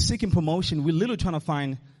as we're seeking promotion, we're literally trying to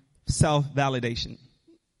find self-validation.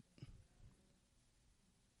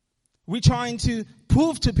 We're trying to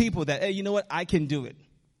prove to people that, hey, you know what? I can do it.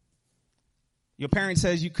 Your parent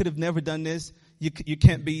says you could have never done this. You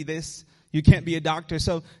can't be this. You can't be a doctor.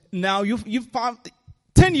 So now you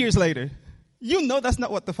 10 years later, you know that's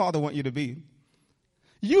not what the Father wants you to be.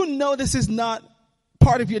 You know this is not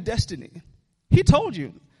part of your destiny. He told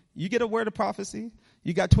you. You get a word of prophecy.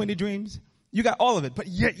 You got 20 dreams. You got all of it. But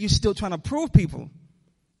yet you're still trying to prove people,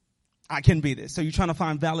 I can be this. So you're trying to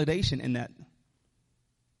find validation in that.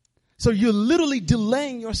 So you're literally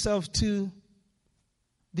delaying yourself to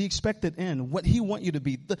the expected end, what he wants you to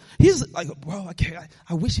be. He's like, bro, okay,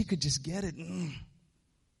 I wish he could just get it.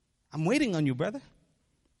 I'm waiting on you, brother.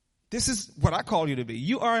 This is what I call you to be.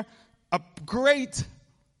 You are a great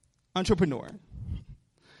entrepreneur.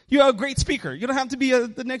 You are a great speaker. You don't have to be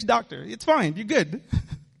the next doctor. It's fine. You're good.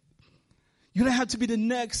 You don't have to be the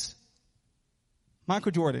next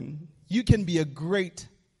Michael Jordan. You can be a great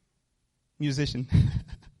musician.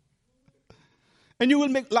 And you will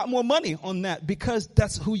make a lot more money on that because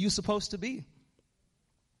that's who you're supposed to be.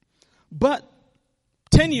 But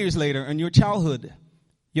 10 years later in your childhood,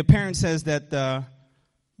 your parent says that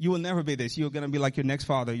you will never be this. You're going to be like your next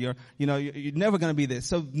father. You're never going to be this.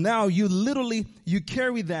 So now you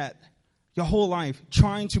carry that your whole life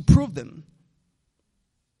trying to prove them.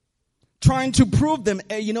 Trying to prove them,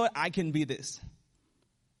 hey, you know what? I can be this.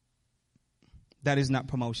 That is not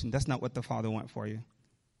promotion. That's not what the Father wants for you.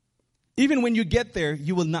 Even when you get there,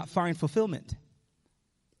 you will not find fulfillment.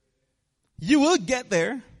 You will get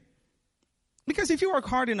there because if you work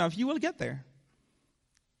hard enough, you will get there.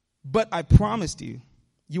 But I promised you,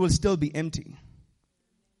 you will still be empty.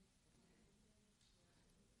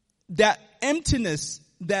 That emptiness,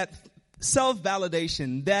 that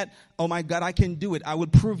self-validation, that, oh my God, I can do it, I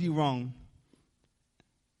would prove you wrong.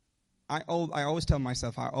 I always tell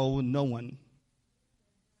myself I owe no one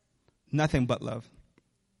nothing but love.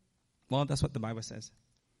 Well, that's what the Bible says.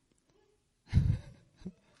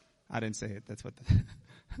 I didn't say it. That's what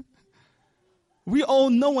we owe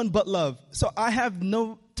no one but love. So I have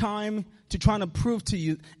no time to try to prove to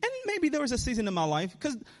you. And maybe there was a season in my life,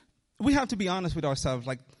 because we have to be honest with ourselves.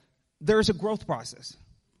 Like, there's a growth process.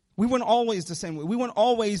 We weren't always the same way. We weren't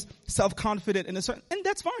always self-confident in a certain, and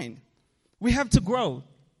that's fine. We have to grow.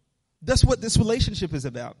 That's what this relationship is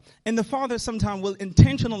about. And the Father sometimes will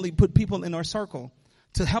intentionally put people in our circle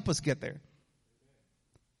to help us get there.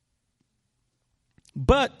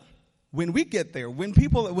 But when we get there, when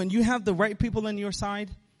you have the right people on your side,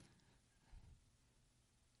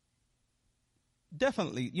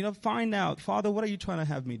 definitely, find out, Father, what are you trying to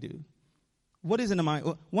have me do? What is it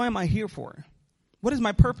why am I here for? What is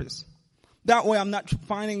my purpose? That way I'm not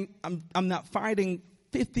fighting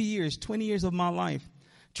 50 years, 20 years of my life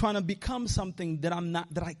trying to become something that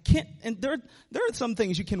that I can't. And there are some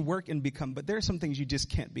things you can work and become, but there are some things you just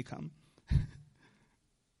can't become.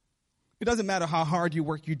 It doesn't matter how hard you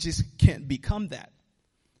work, you just can't become that.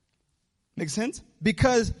 Make sense?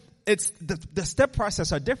 Because it's the step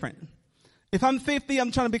process are different. If I'm 50,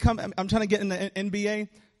 I'm trying to get in the NBA.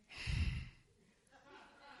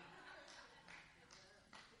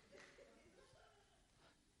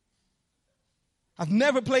 I've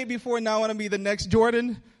never played before, now I want to be the next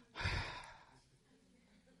Jordan.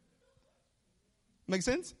 Make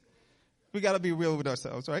sense? We got to be real with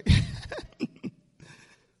ourselves, right?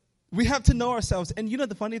 We have to know ourselves. And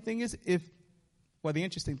the funny thing is, the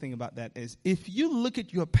interesting thing about that is, if you look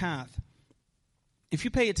at your path, if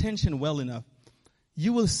you pay attention well enough,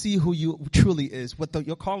 you will see who you truly is, what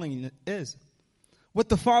your calling is, what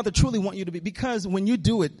the Father truly wants you to be. Because when you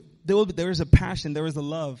do it, there is a passion, there is a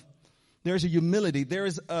love, there's a humility,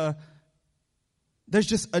 there's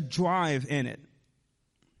just a drive in it.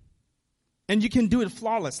 And you can do it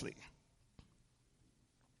flawlessly.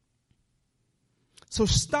 So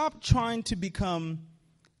stop trying to become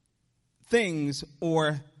things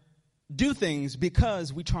or do things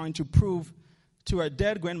because we're trying to prove to our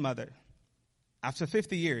dead grandmother after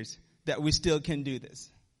 50 years that we still can do this.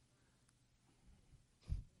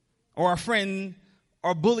 Or our friend,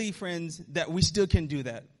 our bully friends, that we still can do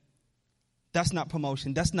that. That's not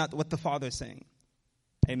promotion. That's not what the Father is saying.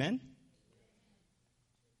 Amen?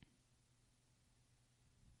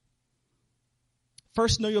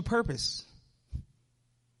 First, know your purpose.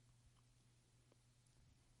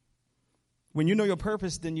 When you know your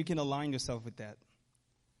purpose, then you can align yourself with that.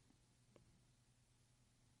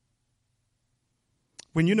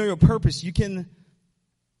 When you know your purpose, you can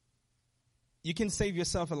save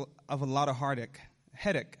yourself of a lot of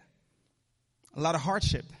headache, a lot of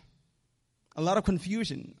hardship, a lot of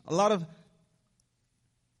confusion, a lot of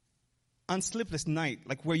unsleepless night,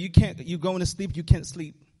 like where you go into sleep, you can't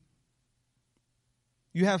sleep.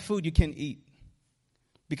 You have food you can't eat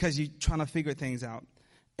because you're trying to figure things out.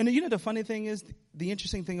 And the funny thing is, the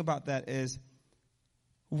interesting thing about that is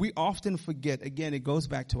we often forget, again, it goes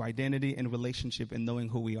back to identity and relationship and knowing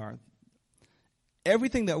who we are.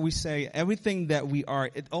 Everything that we say, everything that we are,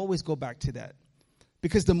 it always go back to that.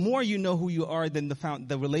 Because the more you know who you are, then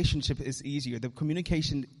the relationship is easier. The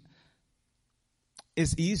communication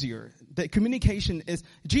is easier. The communication is,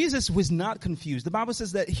 Jesus was not confused. The Bible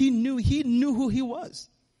says that he knew who he was.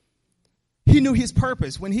 He knew his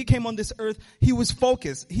purpose. When he came on this earth, he was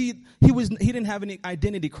focused. He didn't have any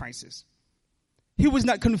identity crisis. He was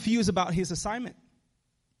not confused about his assignment.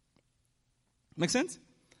 Make sense?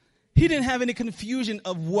 He didn't have any confusion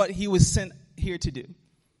of what he was sent here to do.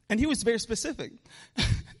 And he was very specific.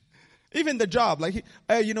 Even the job, like,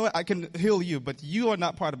 hey, you know what, I can heal you, but you are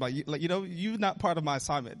not part of you're not part of my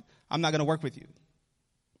assignment. I'm not going to work with you.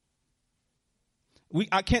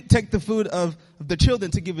 I can't take the food of the children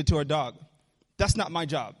to give it to our dog. That's not my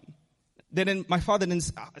job. My father then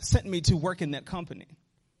sent me to work in that company.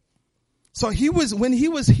 So when he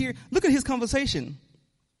was here, look at his conversation.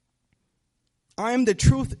 I am the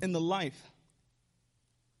truth and the life.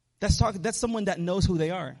 That's someone that knows who they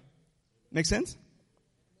are. Make sense?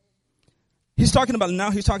 He's talking about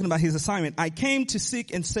his assignment. I came to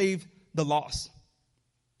seek and save the lost.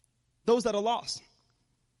 Those that are lost.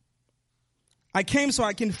 I came so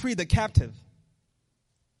I can free the captive.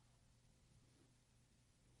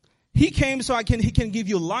 He came so he can give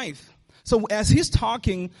you life. So as he's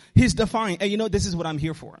talking, he's defining, hey, this is what I'm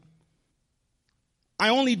here for. I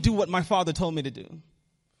only do what my Father told me to do.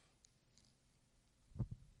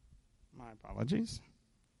 My apologies.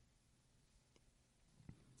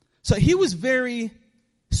 So he was very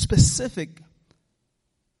specific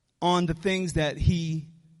on the things that he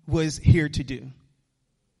was here to do.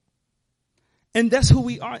 And that's who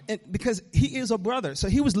we are, because he is a brother. So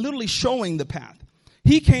he was literally showing the path.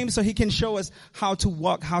 He came so he can show us how to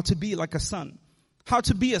walk, how to be like a son, how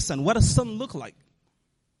to be a son, what a son look like.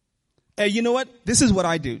 Hey, you know what? This is what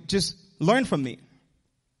I do. Just learn from me.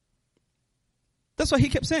 That's what he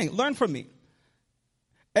kept saying. Learn from me.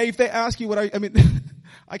 Hey, if they ask you what I mean,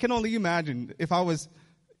 I can only imagine if I was,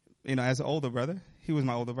 as an older brother, he was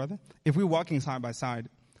my older brother. If we were walking side by side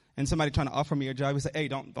and somebody trying to offer me a job, we say, hey,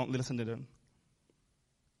 don't listen to them.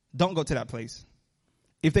 Don't go to that place.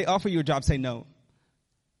 If they offer you a job, say no.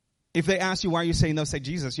 If they ask you why you say no, say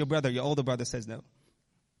Jesus, your older brother says no.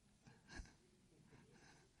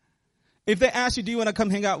 If they ask you, do you want to come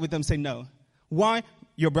hang out with them, say no. Why?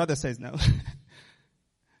 Your brother says no.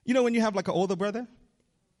 When you have like an older brother,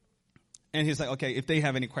 and he's like, okay, if they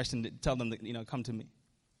have any question, tell them that, come to me.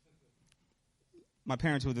 My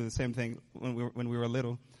parents would do the same thing when we were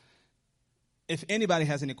little. If anybody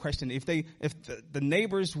has any question, if the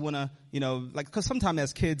neighbors want to, because sometimes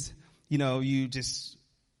as kids, you just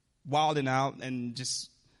wilding out and just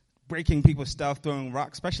breaking people's stuff, throwing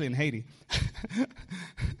rocks, especially in Haiti.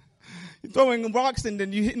 Throwing rocks and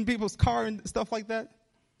then you hitting people's car and stuff like that.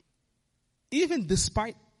 Even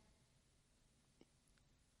despite,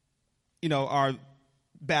 our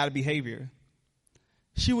bad behavior,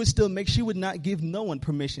 she would not give no one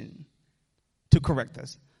permission to correct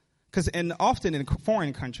us. And often in a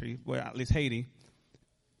foreign country, well, at least Haiti,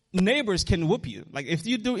 neighbors can whoop you. Like if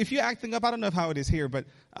you're acting up, I don't know how it is here, but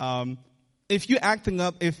if you're acting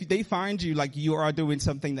up, if they find you like you are doing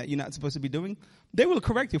something that you're not supposed to be doing, they will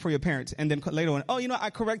correct you for your parents. And then later on, I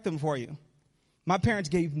correct them for you. My parents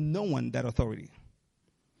gave no one that authority.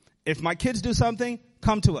 If my kids do something,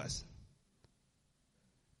 come to us.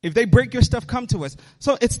 If they break your stuff, come to us.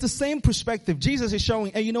 So it's the same perspective. Jesus is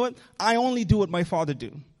showing, hey, you know what? I only do what my Father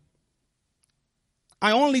do.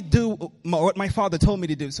 I only do what my Father told me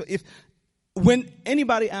to do. So when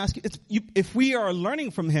anybody asks you, if we are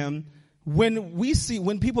learning from him,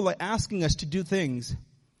 when people are asking us to do things,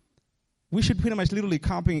 we should pretty much literally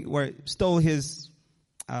copy or stole his,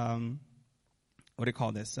 what do you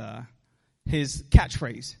call this? His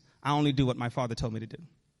catchphrase. I only do what my Father told me to do.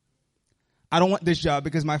 I don't want this job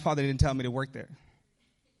because my Father didn't tell me to work there.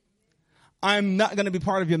 I'm not going to be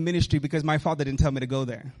part of your ministry because my Father didn't tell me to go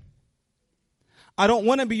there. I don't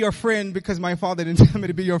want to be your friend because my Father didn't tell me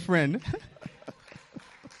to be your friend.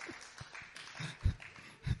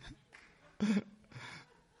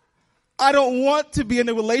 I don't want to be in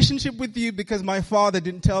a relationship with you because my Father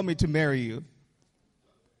didn't tell me to marry you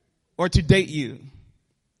or to date you.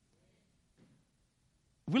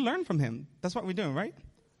 We learn from him. That's what we're doing, right?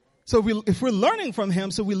 So if we're learning from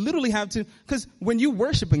him, so we literally have to, because when you're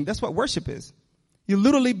worshiping, that's what worship is. You're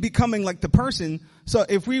literally becoming like the person. So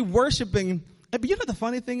if we're worshiping, but you know the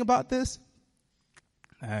funny thing about this?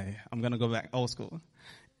 I'm going to go back old school.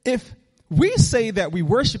 If we say that we're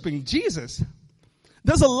worshiping Jesus,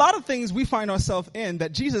 there's a lot of things we find ourselves in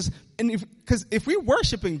that Jesus, because if we're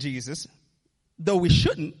worshiping Jesus, though we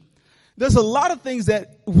shouldn't, there's a lot of things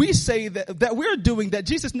that we say that we're doing that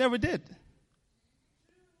Jesus never did.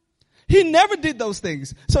 He never did those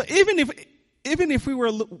things. So even if we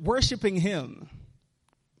were worshiping him,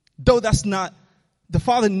 though that's not, the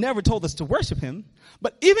Father never told us to worship him,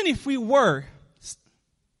 but even if we were,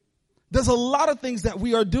 there's a lot of things that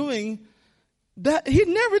we are doing that he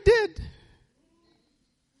never did.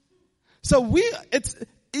 So it's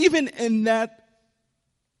even in that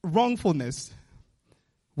wrongfulness,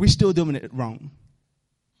 we're still doing it wrong.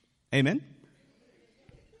 Amen?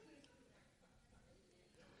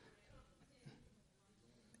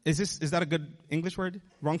 Is that a good English word?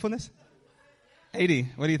 Wrongfulness? 80,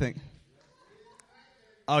 what do you think?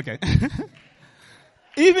 Okay.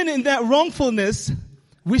 Even in that wrongfulness,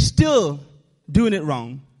 we're still doing it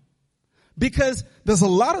wrong. Because there's a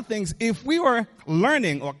lot of things, if we were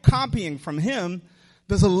learning or copying from him,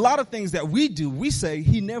 there's a lot of things that we do, we say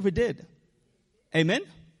he never did. Amen?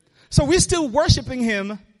 So we're still worshiping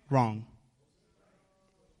him wrong.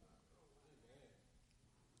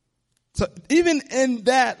 So even in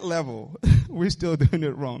that level, we're still doing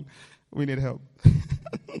it wrong. We need help.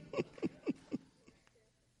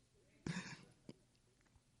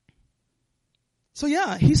 So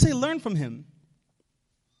yeah, he said learn from him.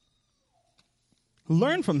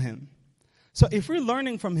 Learn from him. So if we're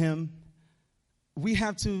learning from him, we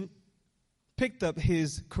have to pick up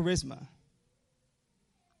his charisma.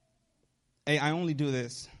 Hey, I only do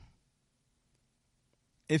this.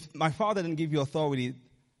 If my Father didn't give you authority,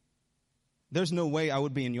 there's no way I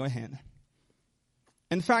would be in your hand.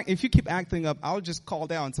 In fact, if you keep acting up, I'll just call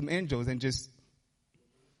down some angels and just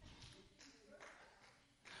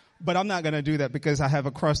But I'm not going to do that because I have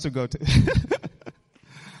a cross to go to.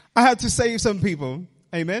 I have to save some people.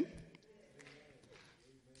 Amen.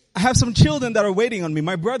 I have some children that are waiting on me.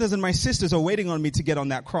 My brothers and my sisters are waiting on me to get on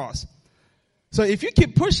that cross. So if you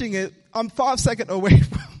keep pushing it, I'm 5 seconds away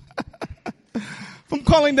from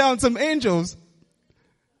calling down some angels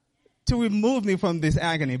to remove me from this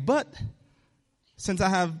agony. But since I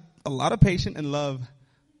have a lot of patience and love,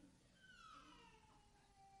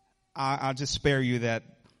 I'll just spare you that,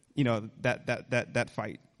 that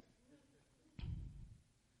fight.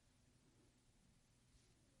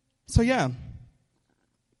 So yeah,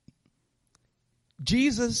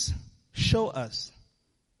 Jesus showed us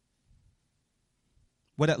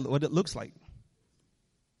what it looks like.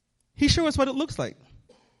 He showed us what it looks like.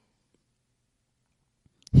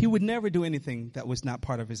 He would never do anything that was not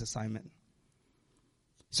part of his assignment.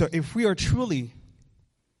 So if we are truly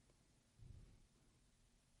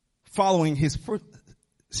following his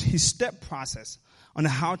step process on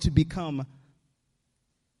how to become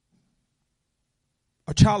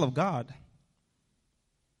a child of God,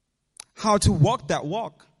 how to walk that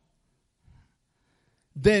walk,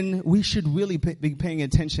 then we should really be paying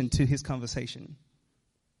attention to his conversation.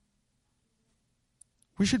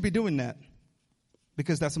 We should be doing that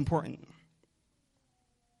because that's important.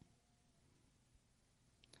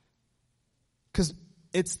 Because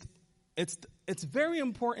it's very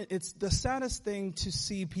important. It's the saddest thing to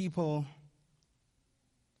see people.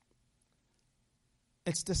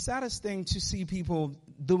 It's the saddest thing to see people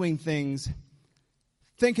doing things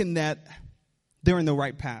thinking that they're in the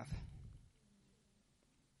right path.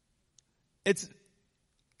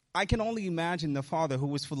 I can only imagine the Father who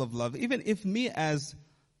was full of love. Even if me as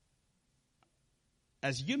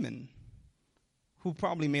human, who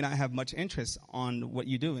probably may not have much interest on what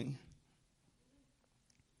you're doing.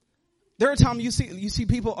 There are times you see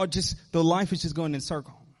people are just, their life is just going in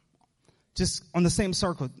circle. Just on the same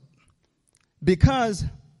circle. Because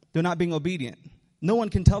they're not being obedient. No one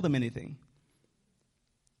can tell them anything.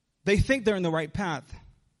 They think they're in the right path.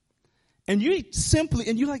 And you're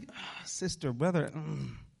like, sister, brother,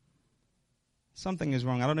 something is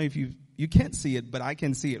wrong. I don't know if you can't see it, but I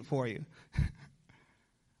can see it for you.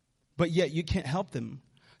 But yet you can't help them.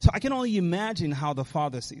 So I can only imagine how the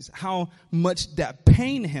Father sees, how much that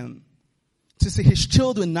pain him to see his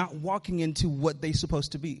children not walking into what they're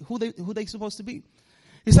supposed to be, who they supposed to be.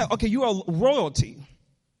 He's like, okay, you are royalty.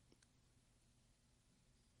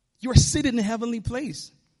 You are seated in a heavenly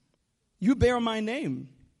place. You bear my name.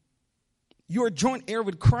 You are joint heir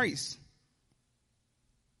with Christ.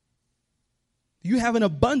 You have an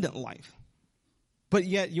abundant life. But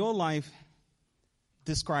yet your life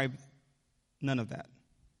describes none of that.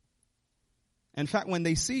 In fact, when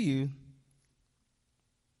they see you,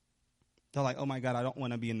 they're like, oh my God, I don't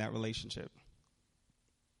want to be in that relationship.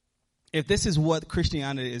 If this is what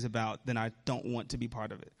Christianity is about, then I don't want to be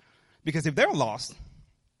part of it. Because if they're lost,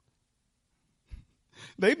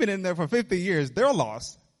 they've been in there for 50 years, they're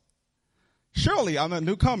lost. Surely I'm a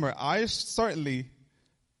newcomer. It's going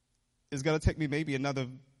to take me maybe another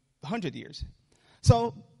 100 years.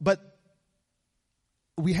 So, but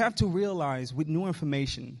we have to realize with new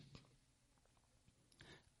information,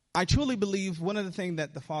 I truly believe one of the things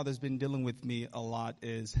that the Father's been dealing with me a lot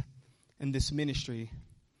is in this ministry,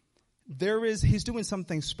 he's doing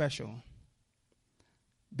something special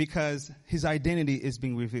because his identity is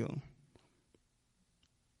being revealed.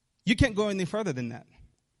 You can't go any further than that.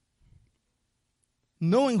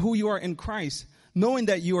 Knowing who you are in Christ, knowing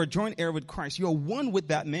that you are joint heir with Christ, you are one with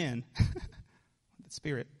that man, the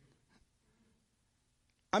Spirit.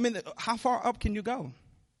 I mean, how far up can you go?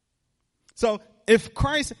 So if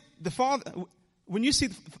Christ, the Father, when you see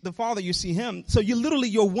the Father, you see him. So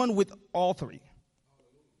you're one with all three.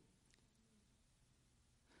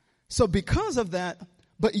 So because of that,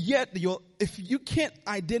 but yet if you can't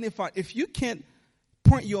identify, if you can't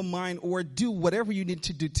point your mind or do whatever you need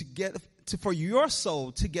to do for your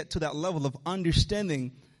soul to get to that level of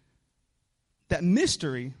understanding that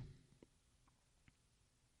mystery,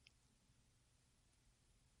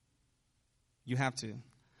 you have to.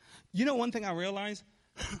 You know, one thing I realized,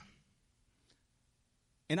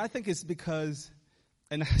 and I think it's because,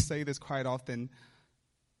 and I say this quite often,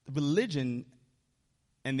 religion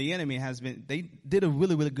and the enemy they did a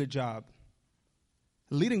really, really good job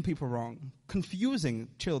leading people wrong, confusing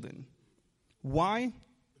children. Why?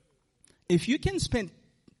 If you can spend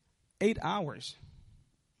 8 hours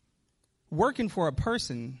working for a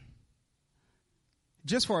person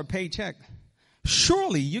just for a paycheck,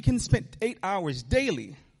 surely you can spend 8 hours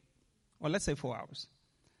daily, or let's say 4 hours,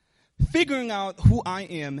 figuring out who I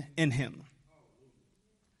am in him.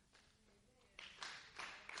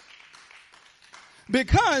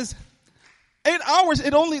 Because 8 hours,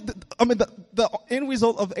 the end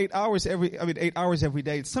result of 8 hours 8 hours every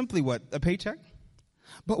day, it's simply what? A paycheck?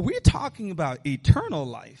 But we're talking about eternal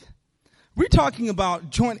life. We're talking about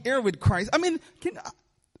joint heir with Christ. I mean,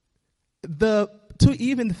 to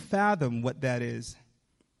even fathom what that is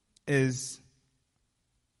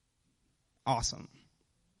awesome.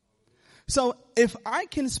 So if I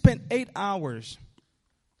can spend 8 hours,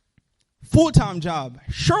 full-time job,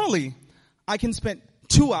 surely I can spend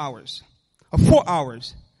 2 hours or 4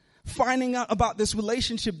 hours finding out about this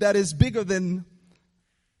relationship that is bigger than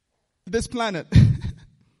this planet.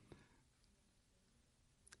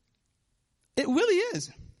 It really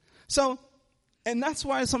is. So, and that's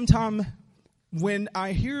why sometimes when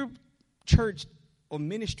I hear church or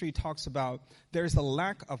ministry talks about there's a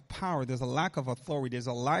lack of power, there's a lack of authority,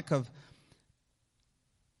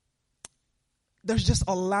 there's just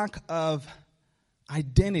a lack of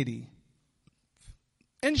identity.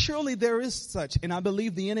 And surely there is such, and I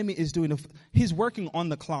believe the enemy is he's working on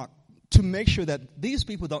the clock to make sure that these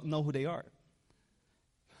people don't know who they are.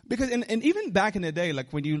 Because, and even back in the day,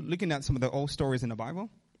 like when you're looking at some of the old stories in the Bible,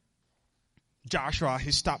 Joshua,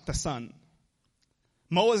 he stopped the sun.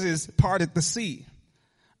 Moses parted the sea.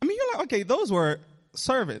 I mean, you're like, okay, those were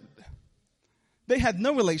servant. They had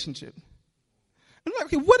no relationship. And I'm like,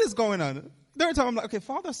 okay, what is going on? There time I'm like, okay,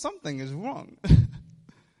 Father, something is wrong.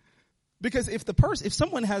 Because if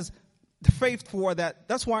someone has the faith for that,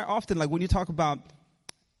 that's why often, like when you talk about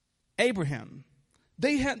Abraham,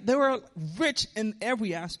 they were rich in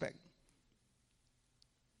every aspect.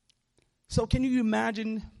 So can you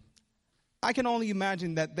imagine? I can only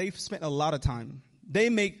imagine that they've spent a lot of time. They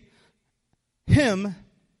make him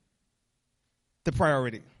the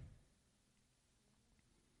priority.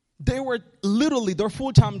 They were literally, their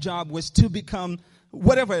full-time job was to become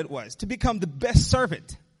whatever it was, to become the best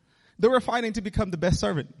servant. They were fighting to become the best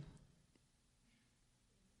servant.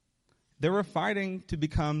 They were fighting to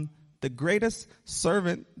become the greatest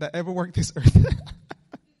servant that ever worked this earth.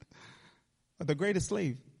 Or the greatest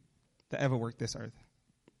slave that ever worked this earth.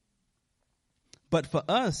 But for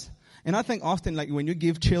us, and I think often like when you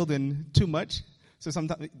give children too much, so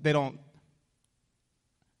sometimes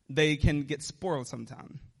they can get spoiled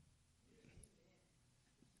sometimes.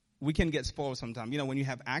 We can get spoiled sometimes. You know, when you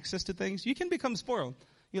have access to things, you can become spoiled.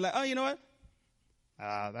 You're like, oh, you know what?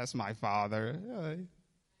 That's my father.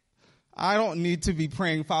 I don't need to be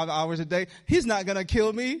praying 5 hours a day. He's not going to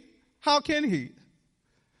kill me. How can he?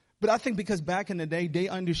 But I think because back in the day, they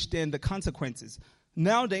understand the consequences.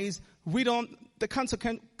 Nowadays, the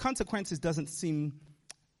consequences doesn't seem,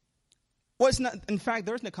 well, it's not, in fact,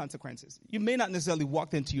 there's no consequences. You may not necessarily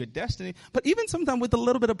walk into your destiny, but even sometimes with a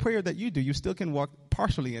little bit of prayer that you do, you still can walk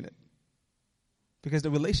partially in it. Because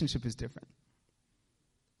the relationship is different.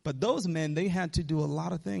 But those men, they had to do a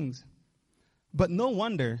lot of things. But no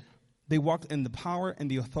wonder they walked in the power and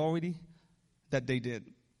the authority that they did.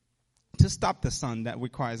 To stop the sun, that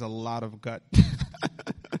requires a lot of gut.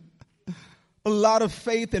 A lot of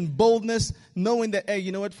faith and boldness, knowing that, hey,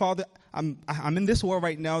 you know what, Father, I'm in this war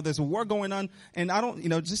right now. There's a war going on, and I don't,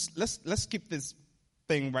 just let's keep this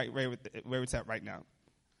thing right where it's at right now.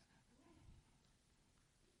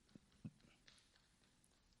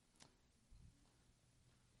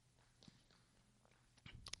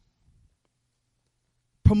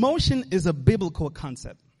 Promotion is a biblical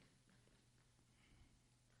concept.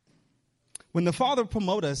 When the Father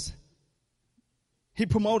promotes us, He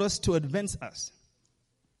promotes us to advance us,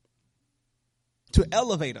 to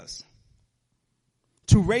elevate us,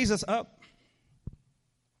 to raise us up,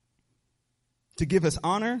 to give us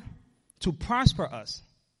honor, to prosper us.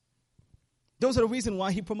 Those are the reasons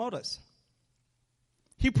why He promotes us.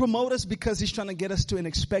 He promotes us because He's trying to get us to an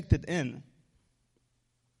expected end.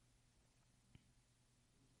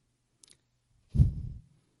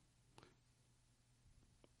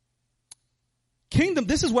 Kingdom,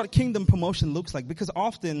 this is what kingdom promotion looks like, because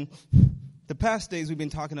often the past days we've been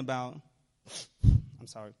talking about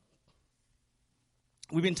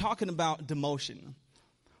demotion.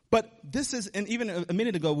 But this is, and even a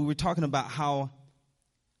minute ago we were talking about how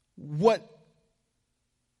what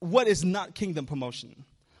is not kingdom promotion.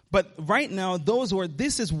 But right now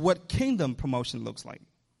this is what kingdom promotion looks like.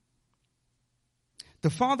 The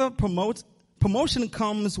Father promotes, promotion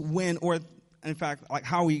comes when, or in fact, like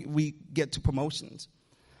how we get to promotions.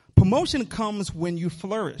 Promotion comes when you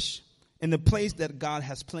flourish in the place that God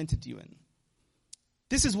has planted you in.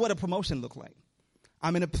 This is what a promotion looks like.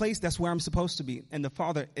 I'm in a place that's where I'm supposed to be, and the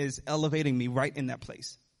Father is elevating me right in that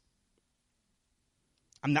place.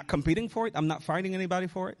 I'm not competing for it. I'm not fighting anybody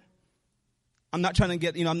for it. I'm not trying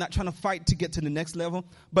to I'm not trying to fight to get to the next level.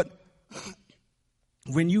 But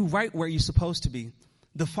when you right where you're supposed to be,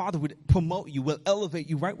 the Father would promote you, will elevate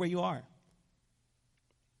you right where you are.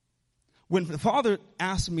 When the Father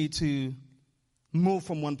asked me to move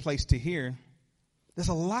from one place to here, there's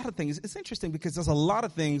a lot of things. It's interesting because there's a lot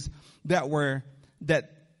of things that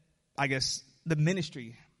I guess the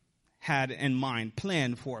ministry had in mind,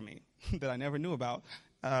 planned for me that I never knew about.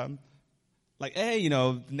 Like, hey,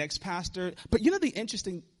 the next pastor. But the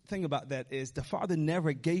interesting thing about that is the Father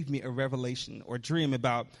never gave me a revelation or dream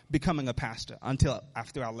about becoming a pastor until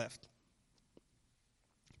after I left.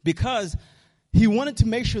 Because he wanted to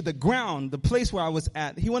make sure the place where I was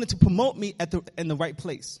at, he wanted to promote me in the right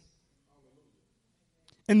place.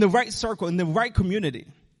 In the right circle, in the right community.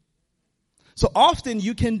 So often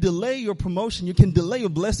you can delay your promotion, you can delay your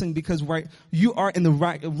blessing because you are in the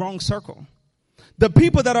wrong circle. The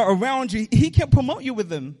people that are around you, he can't promote you with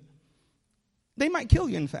them. They might kill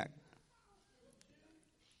you, in fact.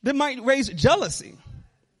 They might raise jealousy.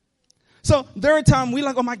 So there are times we're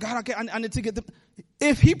like, oh my God, okay, I need to get them.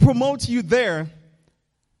 If he promotes you there,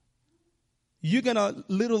 you're going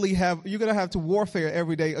to have to warfare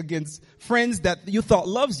every day against friends that you thought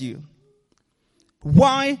loves you.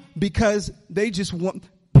 Why? Because they just want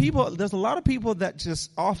people. There's a lot of people that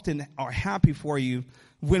just often are happy for you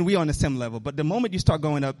when we're on the same level. But the moment you start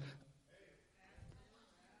going up,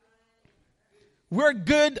 we're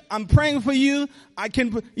good. I'm praying for you.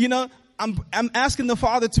 I'm asking the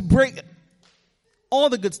Father to break all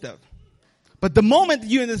the good stuff. But the moment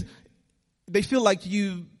they feel like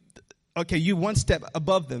you're one step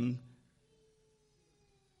above them,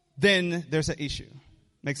 then there's an issue.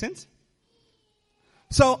 Make sense?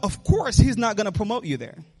 So, of course, he's not going to promote you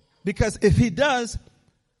there. Because if he does,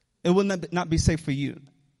 it will not be safe for you.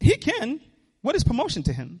 He can. What is promotion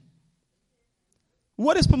to him?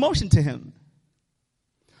 What is promotion to him?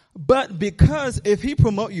 But because if he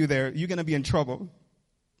promote you there, you're going to be in trouble.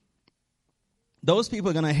 Those people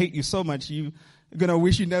are going to hate you so much, you're going to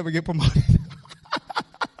wish you never get promoted.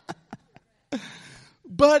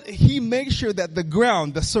 But he makes sure that the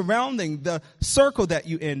ground, the surrounding, the circle that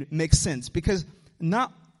you're in makes sense. Because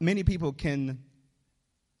not many people can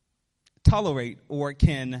tolerate or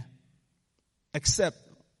can accept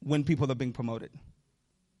when people are being promoted.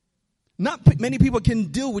 Not many people can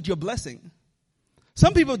deal with your blessing.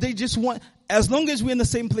 Some people, they just want, as long as we're in the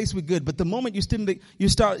same place, we're good. But the moment you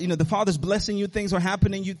start, the Father's blessing you, things are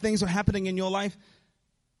happening in your life,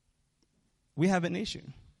 we have an issue.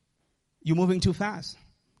 You're moving too fast.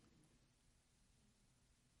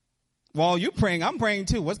 While you're praying, I'm praying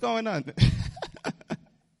too. What's going on?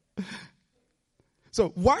 So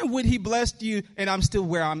why would he bless you and I'm still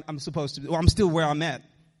where I'm supposed to be, or I'm still where I'm at?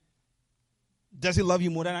 Does he love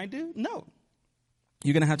you more than I do? No.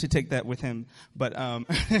 You're going to have to take that with him. But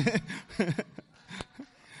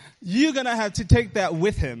you're going to have to take that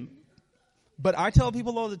with him. But I tell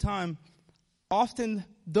people all the time, often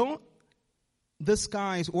don't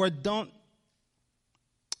disguise or don't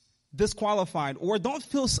disqualified or don't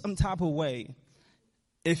feel some type of way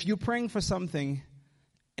if you're praying for something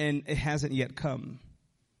and it hasn't yet come.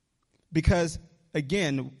 Because,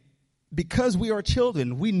 again, because we are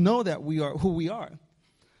children, we know that we are who we are.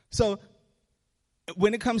 So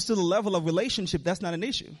when it comes to the level of relationship, that's not an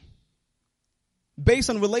issue. Based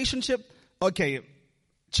on relationship, okay,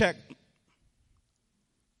 check.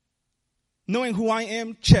 Knowing who I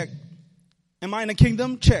am, check. Am I in the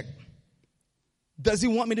kingdom? Check. Does he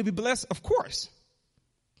want me to be blessed? Of course.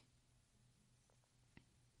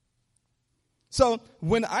 So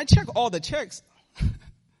when I check all the checks,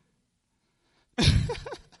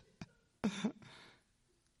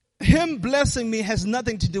 him blessing me has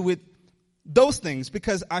nothing to do with those things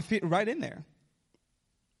because I fit right in there.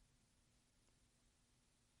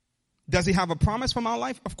 Does he have a promise for my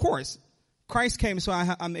life? Of course. Christ came so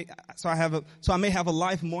I may have a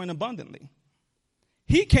life more and abundantly.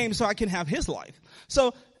 He came so I can have his life.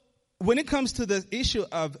 So when it comes to the issue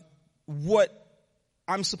of what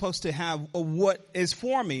I'm supposed to have or what is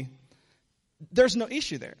for me, there's no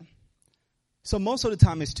issue there. So most of the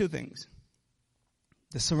time it's two things.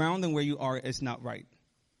 The surrounding where you are is not right.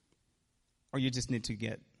 Or you just need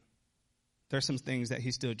to there's some things that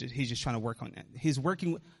he's just trying to work on that. He's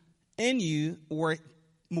working in you or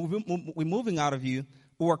moving out of you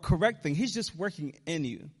or correcting. He's just working in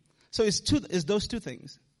you. So it's those two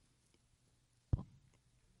things.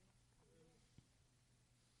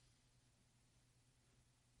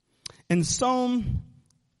 In Psalm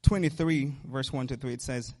 23, verse 1 to 3, it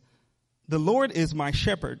says, "The Lord is my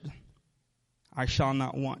shepherd, I shall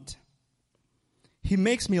not want. He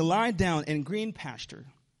makes me lie down in green pasture.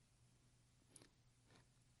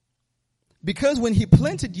 Because when he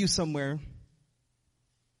planted you somewhere,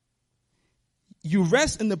 you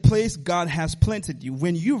rest in the place God has planted you.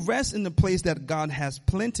 When you rest in the place that God has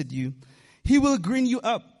planted you, he will green you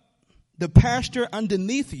up, the pasture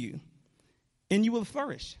underneath you, and you will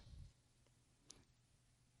flourish.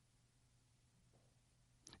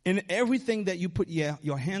 And everything that you put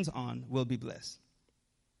your hands on will be blessed.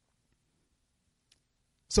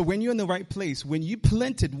 So when you're in the right place, when you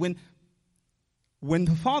planted, when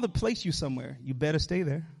the Father placed you somewhere, you better stay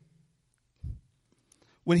there.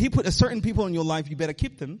 When he put a certain people in your life, you better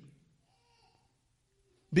keep them.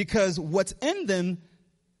 Because what's in them,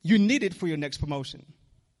 you need it for your next promotion.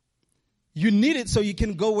 You need it so you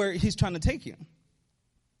can go where he's trying to take you.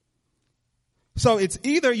 So it's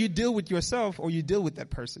either you deal with yourself or you deal with that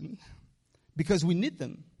person, because we need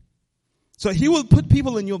them. So he will put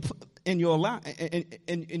people in your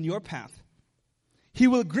path. He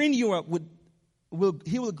will green you up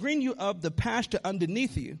he will green you up the pasture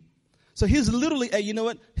underneath you. So he's literally, you know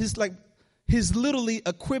what? He's literally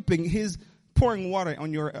equipping, he's pouring water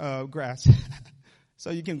on your grass so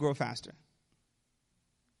you can grow faster.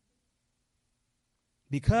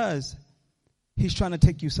 Because he's trying to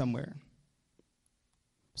take you somewhere.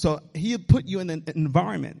 So he'll put you in an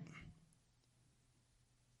environment.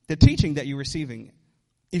 The teaching that you're receiving,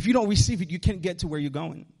 if you don't receive it, you can't get to where you're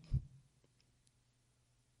going.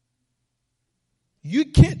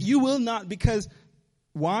 You will not, because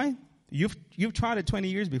why? You've tried it 20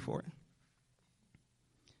 years before.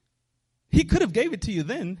 He could have gave it to you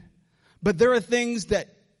then, but there are things that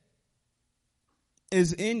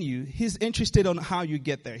is in you. He's interested on how you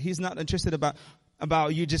get there. He's not interested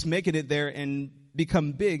about you just making it there and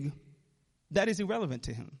become big. That is irrelevant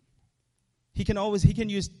to him. He can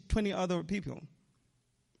use 20 other people.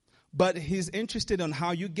 But he's interested on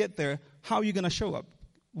how you get there. How are you going to show up?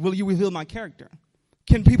 Will you reveal my character?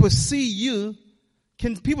 Can people see you?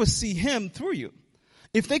 Can people see him through you?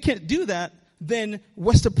 If they can't do that, then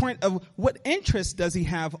what's the point of what interest does he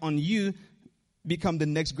have on you become the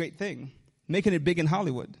next great thing? Making it big in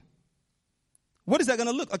Hollywood. What is that going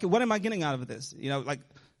to look? Okay, what am I getting out of this?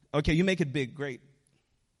 Okay, you make it big, great.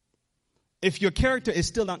 If your character is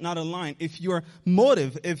still not aligned, if your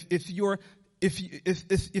motive, if your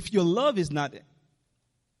love is not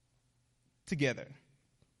together.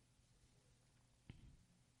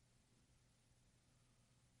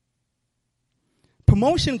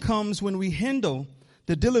 Promotion comes when we handle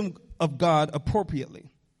the dealing of God appropriately.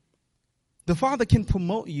 The Father can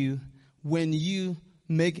promote you when you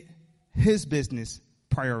make his business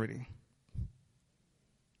priority.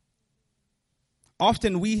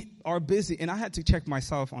 Often we are busy, and I had to check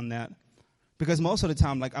myself on that, because most of the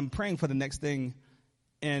time, I'm praying for the next thing,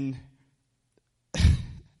 and you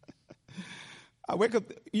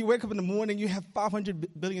wake up in the morning, you have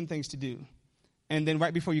 500 billion things to do. And then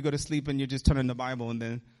right before you go to sleep, and you just turn in the Bible, and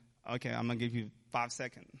then, okay, I'm going to give you 5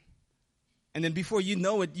 seconds. And then before you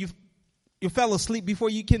know it, you fell asleep before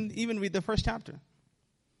you can even read the first chapter.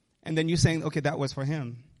 And then you're saying, okay, that was for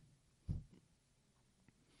him.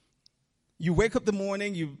 You wake up in the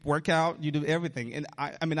morning, you work out, you do everything. And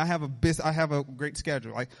I have a great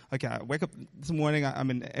schedule. I wake up this morning,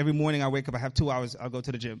 every morning I wake up, I have 2 hours, I'll go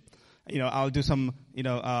to the gym. I'll do some,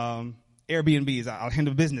 Airbnbs, I'll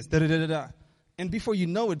handle business, da-da-da-da-da. And before you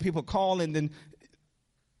know it, people call, and then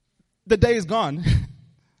the day is gone.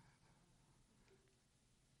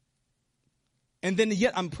 And then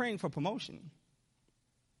yet I'm praying for promotion.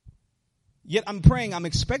 Yet I'm praying, I'm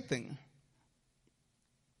expecting.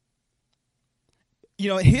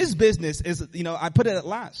 His business is, I put it at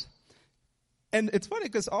last. And it's funny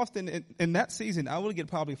because often in that season, I will get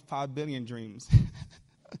probably 5 billion dreams.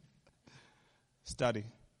 Study.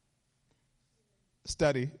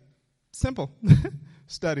 Simple.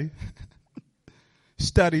 Study.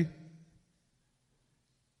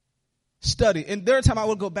 And there are times I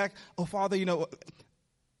will go back, oh, Father,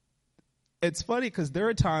 it's funny because there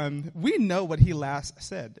are times we know what he last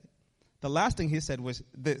said. The last thing he said was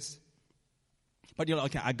this. But you're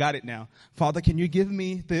like, okay, I got it now. Father, can you give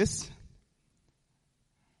me this?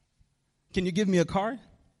 Can you give me a car?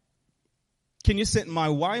 Can you send my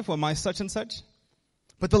wife or my such and such?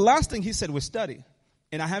 But the last thing he said was study.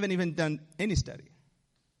 And I haven't even done any study.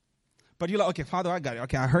 But you're like, okay, Father, I got it.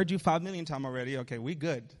 Okay, I heard you 5 million times already. Okay, we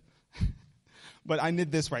good. But I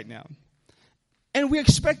need this right now. And we're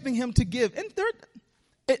expecting him to give. And third,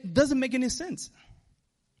 it doesn't make any sense.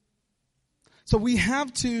 So we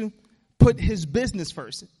have to put his business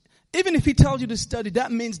first. Even if he tells you to study,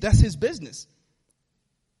 that means that's his business.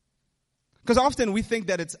 Because often we think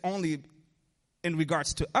that it's only in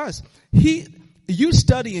regards to us. You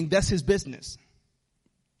studying, that's his business.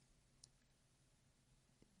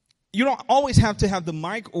 You don't always have to have the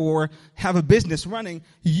mic or have a business running.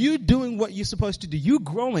 You doing what you're supposed to do. You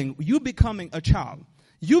growing. You becoming a child.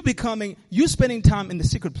 You spending time in the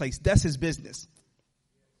secret place. That's his business.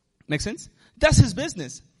 Make sense? That's his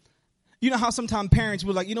business. You know how sometimes parents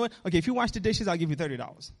will like, you know what? Okay, if you wash the dishes, I'll give you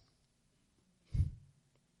 $30.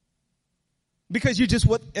 Because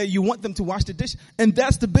you want them to wash the dish. And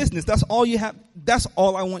that's the business. That's all you have. That's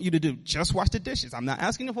all I want you to do. Just wash the dishes. I'm not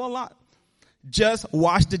asking you for a lot. Just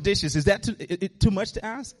wash the dishes. Is that too much to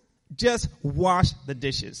ask? Just wash the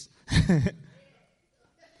dishes.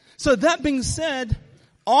 So that being said,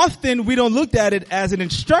 often we don't look at it as an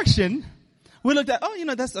instruction. We looked at,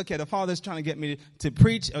 that's okay. The Father's trying to get me to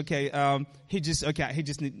preach. Okay. He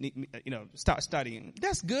just need start studying.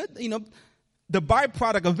 That's good. The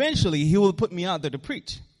byproduct, eventually, he will put me out there to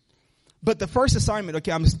preach. But the first assignment,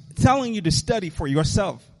 okay, I'm telling you to study for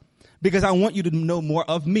yourself because I want you to know more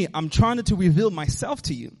of me. I'm trying to reveal myself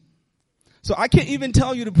to you. So I can't even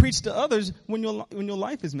tell you to preach to others when your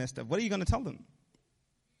life is messed up. What are you going to tell them?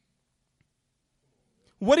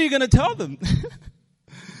 What are you going to tell them?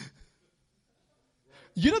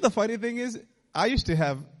 The funny thing is, I used to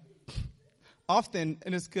have often,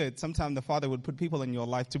 and it's good, sometimes the Father would put people in your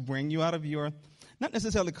life to bring you out of your, not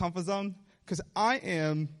necessarily comfort zone, because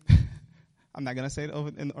I'm not going to say it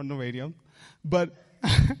on the radio, but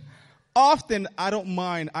often I don't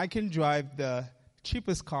mind. I can drive the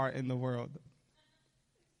cheapest car in the world.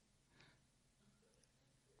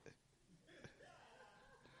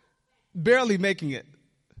 Barely making it.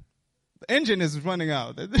 The engine is running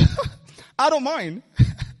out. I don't mind.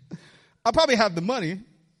 I probably have the money.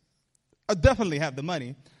 I definitely have the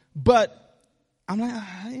money. But I'm like,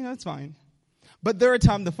 it's fine. But there are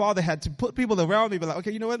times the Father had to put people around me, be like,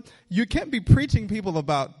 okay, you know what? You can't be preaching people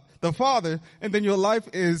about the Father, and then your life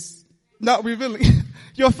is not revealing.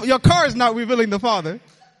 Your car is not revealing the Father.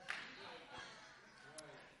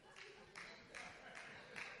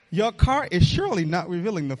 Your car is surely not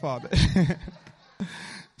revealing the Father.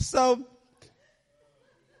 So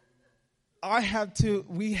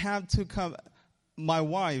we have to come. My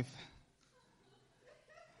wife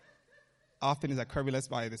often is like, Kirby, let's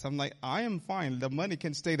buy this. I'm like, I am fine. The money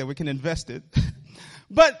can stay there. We can invest it.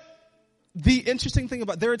 But the interesting thing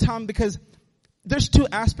there are times, because there's two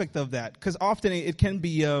aspects of that. Because often it can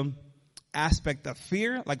be aspect of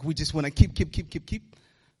fear. Like we just want to keep.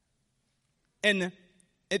 And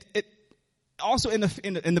it also in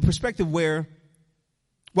the perspective where,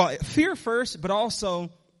 well, fear first, but also,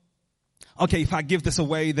 okay, if I give this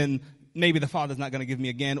away, then maybe the Father's not going to give me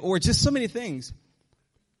again, or just so many things.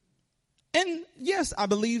 And yes, I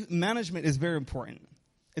believe management is very important.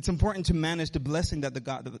 It's important to manage the blessing that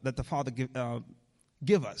the Father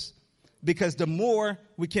give us, because the more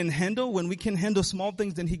we can handle, when we can handle small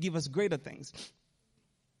things, then He give us greater things.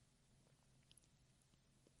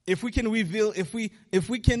 If we can reveal, if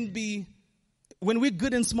we can be, when we're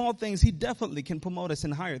good in small things, He definitely can promote us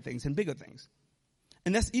in higher things and bigger things.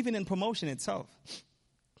 And that's even in promotion itself.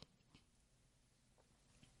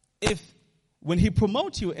 When He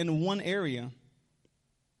promotes you in one area,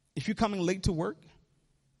 if you're coming late to work,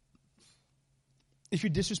 if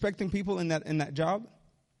you're disrespecting people in that job,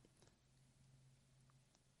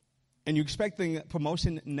 and you're expecting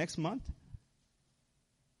promotion next month,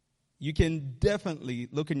 you can definitely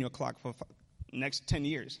look in your clock for next 10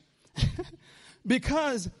 years.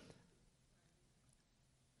 Because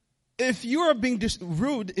if you're being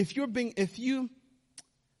rude, if you're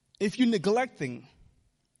neglecting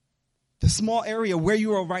the small area where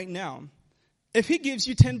you are right now, if He gives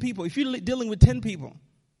you 10 people, if you're dealing with 10 people,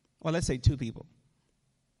 or let's say 2 people,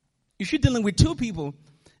 if you're dealing with 2 people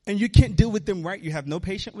and you can't deal with them right, you have no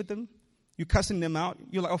patience with them, you're cussing them out,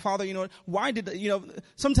 you're like, oh, Father, why did,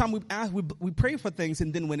 sometimes we pray for things,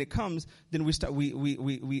 and then when it comes, then we're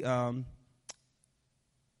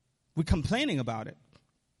complaining about it.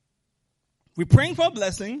 We're praying for a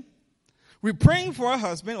blessing. We're praying for a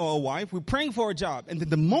husband or a wife. We're praying for a job. And then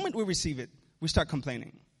the moment we receive it, we start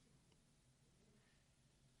complaining.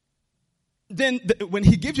 Then when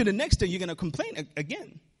He gives you the next thing, you're going to complain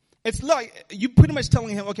again. It's like you pretty much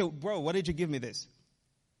telling Him, okay, bro, why did you give me this?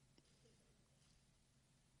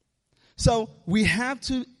 So we have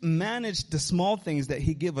to manage the small things that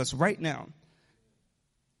He give us right now.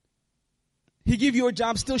 He give you a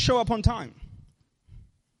job, still show up on time.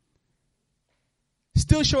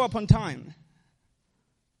 Still show up on time.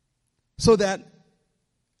 So that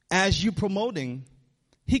as you promoting,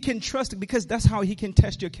 He can trust it, because that's how He can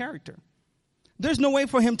test your character. There's no way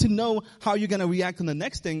for Him to know how you're going to react on the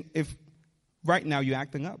next thing if right now you're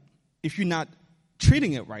acting up. If you're not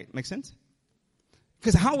treating it right. Make sense?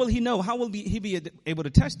 Because how will he know? How will he be able to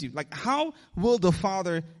test you? Like, how will the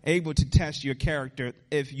Father able to test your character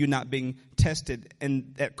if you're not being tested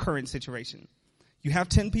in that current situation? You have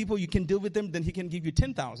 10 people, you can deal with them, then he can give you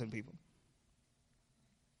 10,000 people.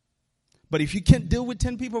 But if you can't deal with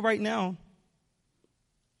 10 people right now,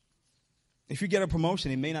 if you get a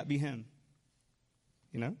promotion, it may not be him.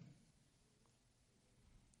 You know?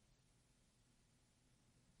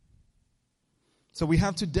 So we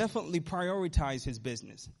have to definitely prioritize his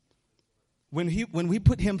business. When we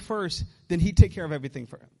put him first, then he take care of everything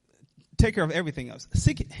take care of everything else.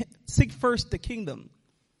 Seek first the kingdom.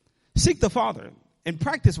 Seek the Father and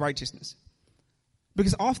practice righteousness.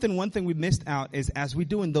 Because often one thing we missed out is as we're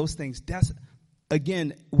doing those things, that's,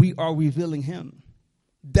 again, we are revealing him.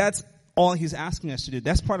 That's all he's asking us to do.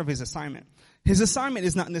 That's part of his assignment. His assignment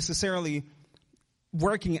is not necessarily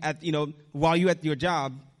working at, while you're at your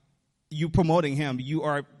job, you promoting him, you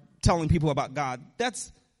are telling people about God.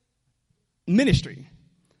 That's ministry.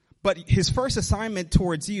 But his first assignment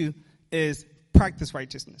towards you is practice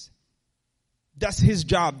righteousness. That's his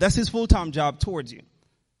job. That's his full-time job towards you.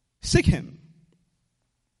 Seek him.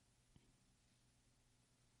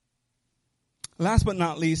 Last but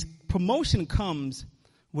not least, promotion comes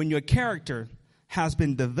when your character has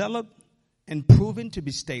been developed and proven to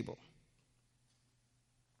be stable.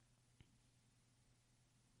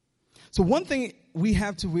 So one thing we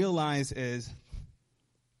have to realize is,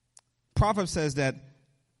 Proverbs says that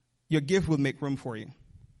your gift will make room for you.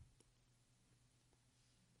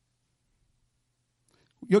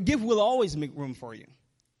 Your gift will always make room for you.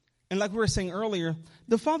 And like we were saying earlier,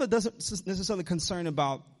 the Father doesn't necessarily concern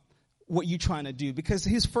about what you're trying to do, because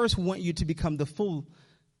He's first want you to become the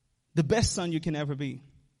best son you can ever be.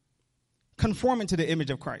 Conforming to the image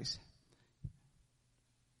of Christ.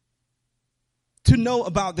 To know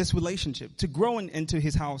about this relationship, to grow into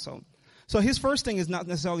his household. So his first thing is not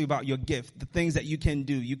necessarily about your gift, the things that you can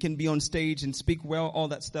do. You can be on stage and speak well, all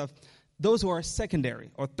that stuff. Those are secondary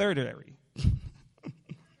or tertiary.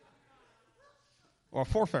 Or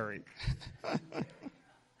fourthary.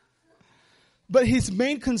 But his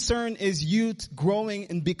main concern is you growing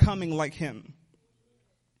and becoming like him.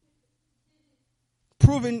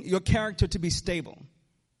 Proving your character to be stable.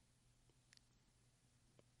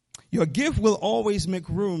 Your gift will always make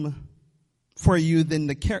room for you than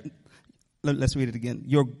the character. Let's read it again.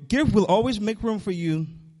 Your gift will always make room for you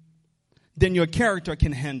than your character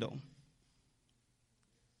can handle.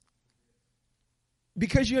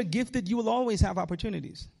 Because you're gifted, you will always have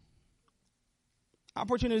opportunities.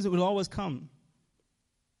 Opportunities will always come.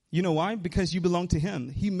 You know why? Because you belong to him.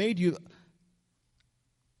 He made you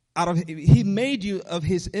of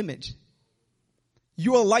his image.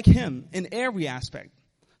 You are like him in every aspect.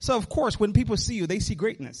 So, of course, when people see you, they see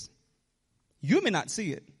greatness. You may not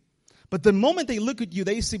see it. But the moment they look at you,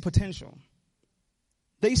 they see potential.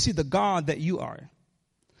 They see the God that you are.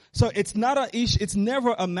 So it's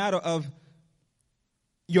never a matter of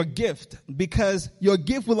your gift, because your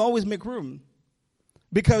gift will always make room.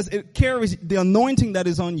 Because it carries the anointing that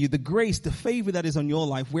is on you, the grace, the favor that is on your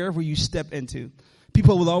life, wherever you step into.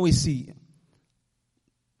 People will always see you.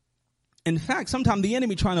 In fact, sometimes the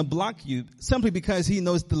enemy trying to block you simply because he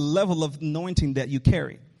knows the level of anointing that you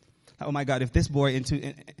carry. Oh my God, if this boy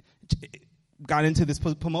got into this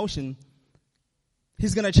promotion,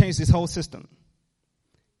 he's going to change this whole system.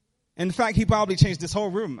 In fact, he probably changed this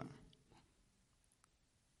whole room.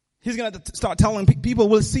 He's going to start telling people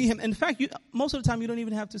will see him. In fact, most of the time you don't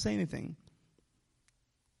even have to say anything.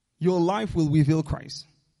 Your life will reveal Christ.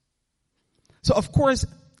 So of course,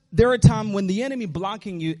 there are times when the enemy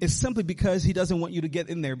blocking you is simply because he doesn't want you to get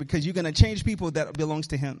in there, because you're going to change people that belongs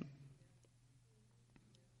to him.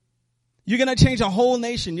 You're going to change a whole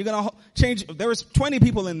nation. You're going to change. There was 20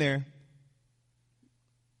 people in there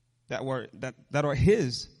that are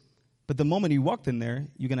his. But the moment you walked in there,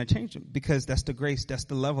 you're going to change them, because that's the grace. That's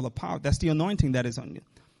the level of power. That's the anointing that is on you.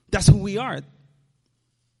 That's who we are.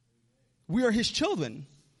 We are his children.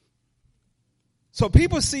 So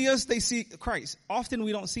people see us, they see Christ. Often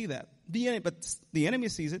we don't see that. But the enemy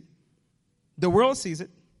sees it. The world sees it.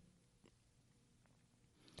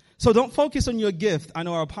 So don't focus on your gift. I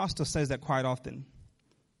know our apostle says that quite often.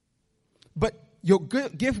 But your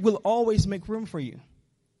gift will always make room for you.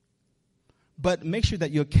 But make sure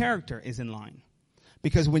that your character is in line.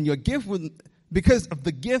 Because when your gift because of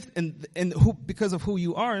the gift because of who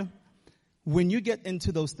you are, when you get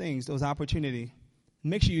into those things, those opportunities,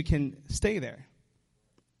 make sure you can stay there.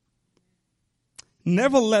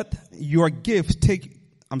 Never let your gift take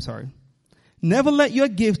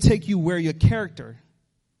you where your character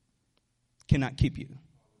cannot keep you.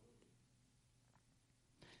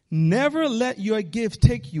 Never let your gift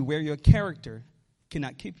take you where your character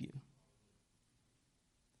cannot keep you.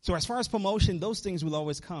 So as far as promotion, those things will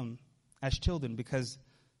always come as children because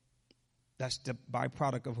that's the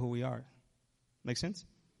byproduct of who we are. Make sense?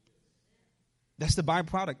 That's the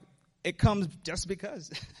byproduct. It comes just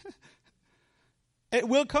because. It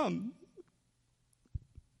will come.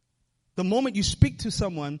 The moment you speak to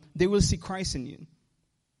someone, they will see Christ in you.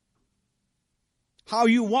 How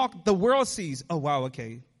you walk, the world sees, oh wow,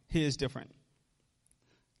 okay, he is different.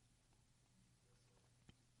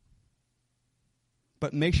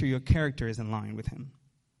 But make sure your character is in line with him.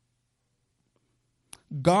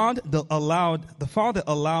 The Father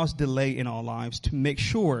allows delay in our lives to make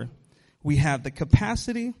sure we have the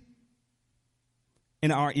capacity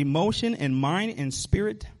in our emotion and mind and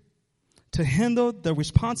spirit to handle the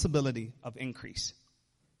responsibility of increase.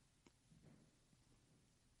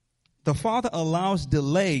 The Father allows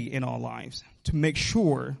delay in our lives to make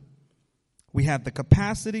sure we have the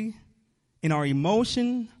capacity in our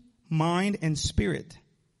emotion, mind, and spirit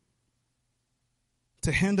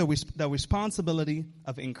to handle the responsibility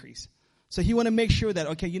of increase. So he want to make sure that,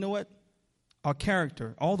 okay, you know what? Our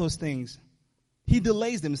character, all those things, he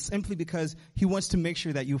delays them simply because he wants to make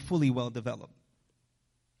sure that you're fully well developed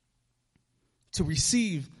to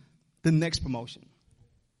receive the next promotion.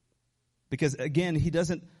 Because again,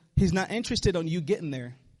 he's not interested on you getting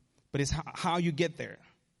there, but it's how you get there.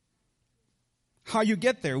 How you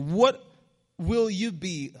get there. What will you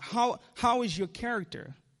be? How is your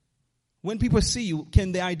character? When people see you,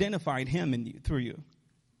 can they identify him in you, through you?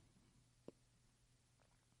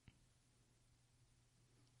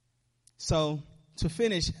 So, to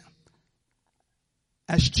finish,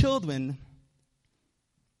 as children,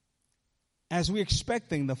 as we're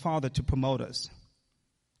expecting the Father to promote us,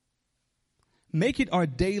 make it our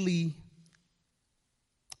daily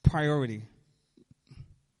priority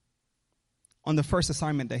on the first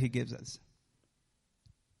assignment that he gives us,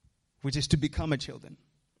 which is to become a children.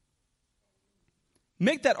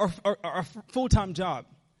 Make that our full-time job,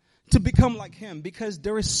 to become like him, because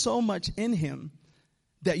there is so much in him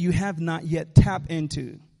that you have not yet tapped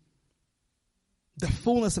into. The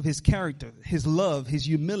fullness of his character, his love, his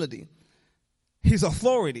humility, his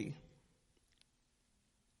authority.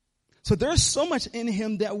 So there's so much in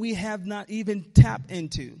him that we have not even tapped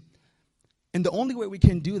into. And the only way we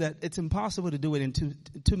can do that, it's impossible to do it in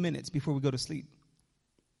two minutes before we go to sleep.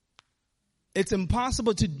 It's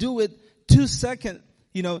impossible to do it 2 seconds.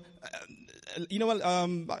 You know what?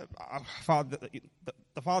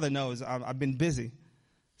 The Father knows I've been busy.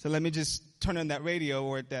 So let me just turn on that radio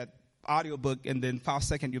or that audiobook, and then 5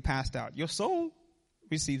 seconds you passed out. Your soul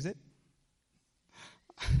receives it.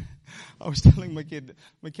 I was telling my kid,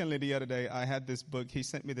 McKinley, the other day, I had this book. He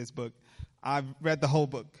sent me this book. I've read the whole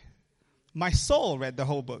book. My soul read the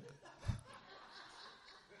whole book.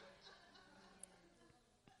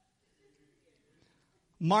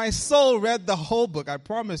 My soul read the whole book. I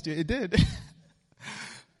promised you it did.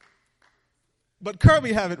 But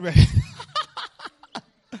Kirby haven't read it.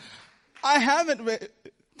 I haven't read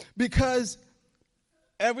it because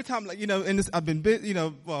every time, I've been busy,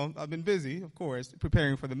 I've been busy, of course,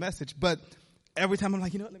 preparing for the message. But every time I'm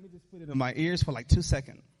like, let me just put it in my ears for like 2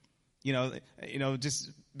 seconds.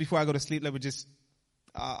 Just before I go to sleep, let me just,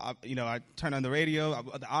 I turn on the radio,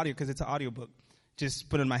 the audio, because it's an audio book. Just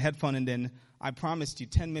put in my headphone, and then I promised you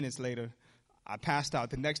 10 minutes later, I passed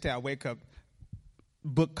out. The next day I wake up,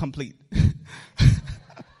 book complete.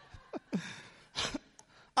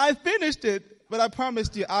 I finished it, but I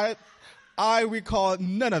promised you, I recall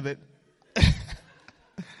none of it.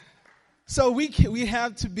 So we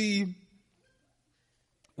have to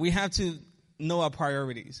know our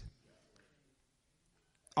priorities.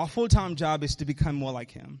 Our full-time job is to become more like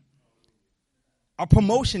him. Our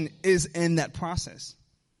promotion is in that process.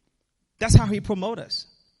 That's how he promotes us.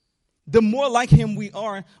 The more like him we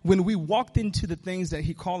are when we walked into the things that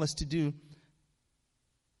he called us to do.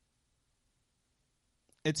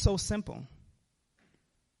 It's so simple.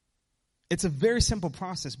 It's a very simple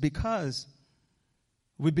process because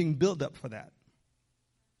we're being built up for that.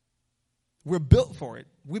 We're built for it.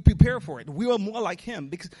 We prepare for it. We are more like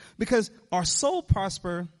him because our soul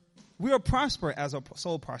prosper. We are prosper as our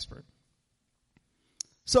soul prosper.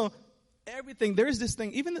 So everything, there is this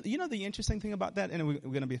thing, even, the interesting thing about that, and we're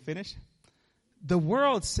going to be finished. The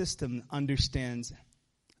world system understands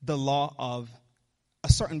the law of a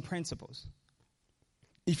certain principles.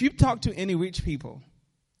 If you talk to any rich people,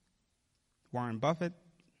 Warren Buffett,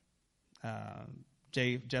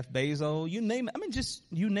 Jeff Bezos, you name it.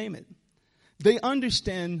 You name it. They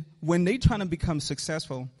understand when they're trying to become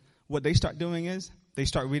successful, what they start doing is they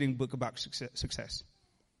start reading a book about success.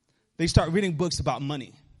 they start reading books about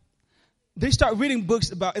money. They start reading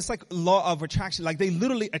books about, it's like law of attraction. Like they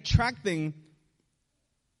literally attracting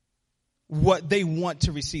what they want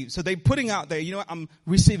to receive. So they're putting out there, you know what, I'm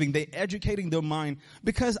receiving. They're educating their mind.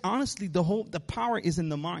 Because honestly, the power is in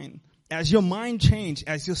the mind. As your mind change,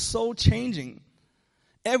 as your soul changing,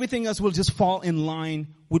 everything else will just fall in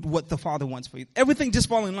line with what the Father wants for you. Everything just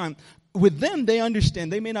fall in line. With them, they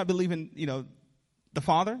understand. They may not believe in, the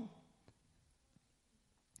Father.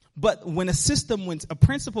 But when a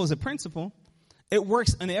principle is a principle, it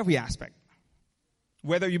works in every aspect.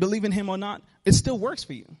 Whether you believe in him or not, it still works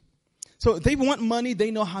for you. So if they want money,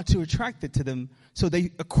 they know how to attract it to them. So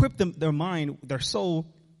they equip their mind, their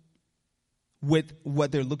soul, with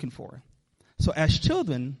what they're looking for. So as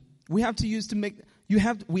children, we have to use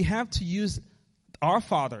our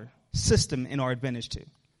Father system in our advantage too.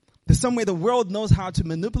 There's some way the world knows how to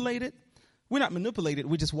manipulate it. We're not manipulated.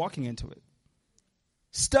 We're just walking into it.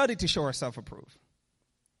 Study to show ourselves approved.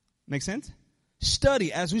 Make sense?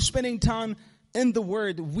 Study. As we're spending time in the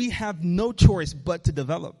Word, we have no choice but to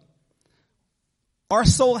develop. Our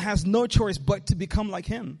soul has no choice but to become like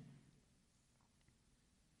Him.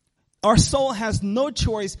 Our soul has no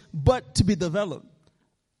choice but to be developed.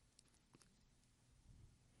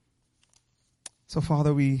 So,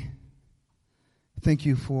 Father, we thank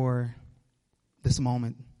you for this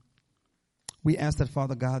moment. We ask that,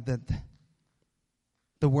 Father God, that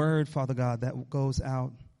the word, Father God, that goes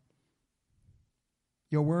out,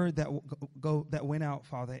 your word that went out,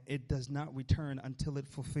 Father, it does not return until it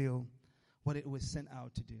fulfill what it was sent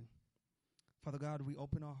out to do. Father God, we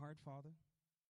open our heart, Father.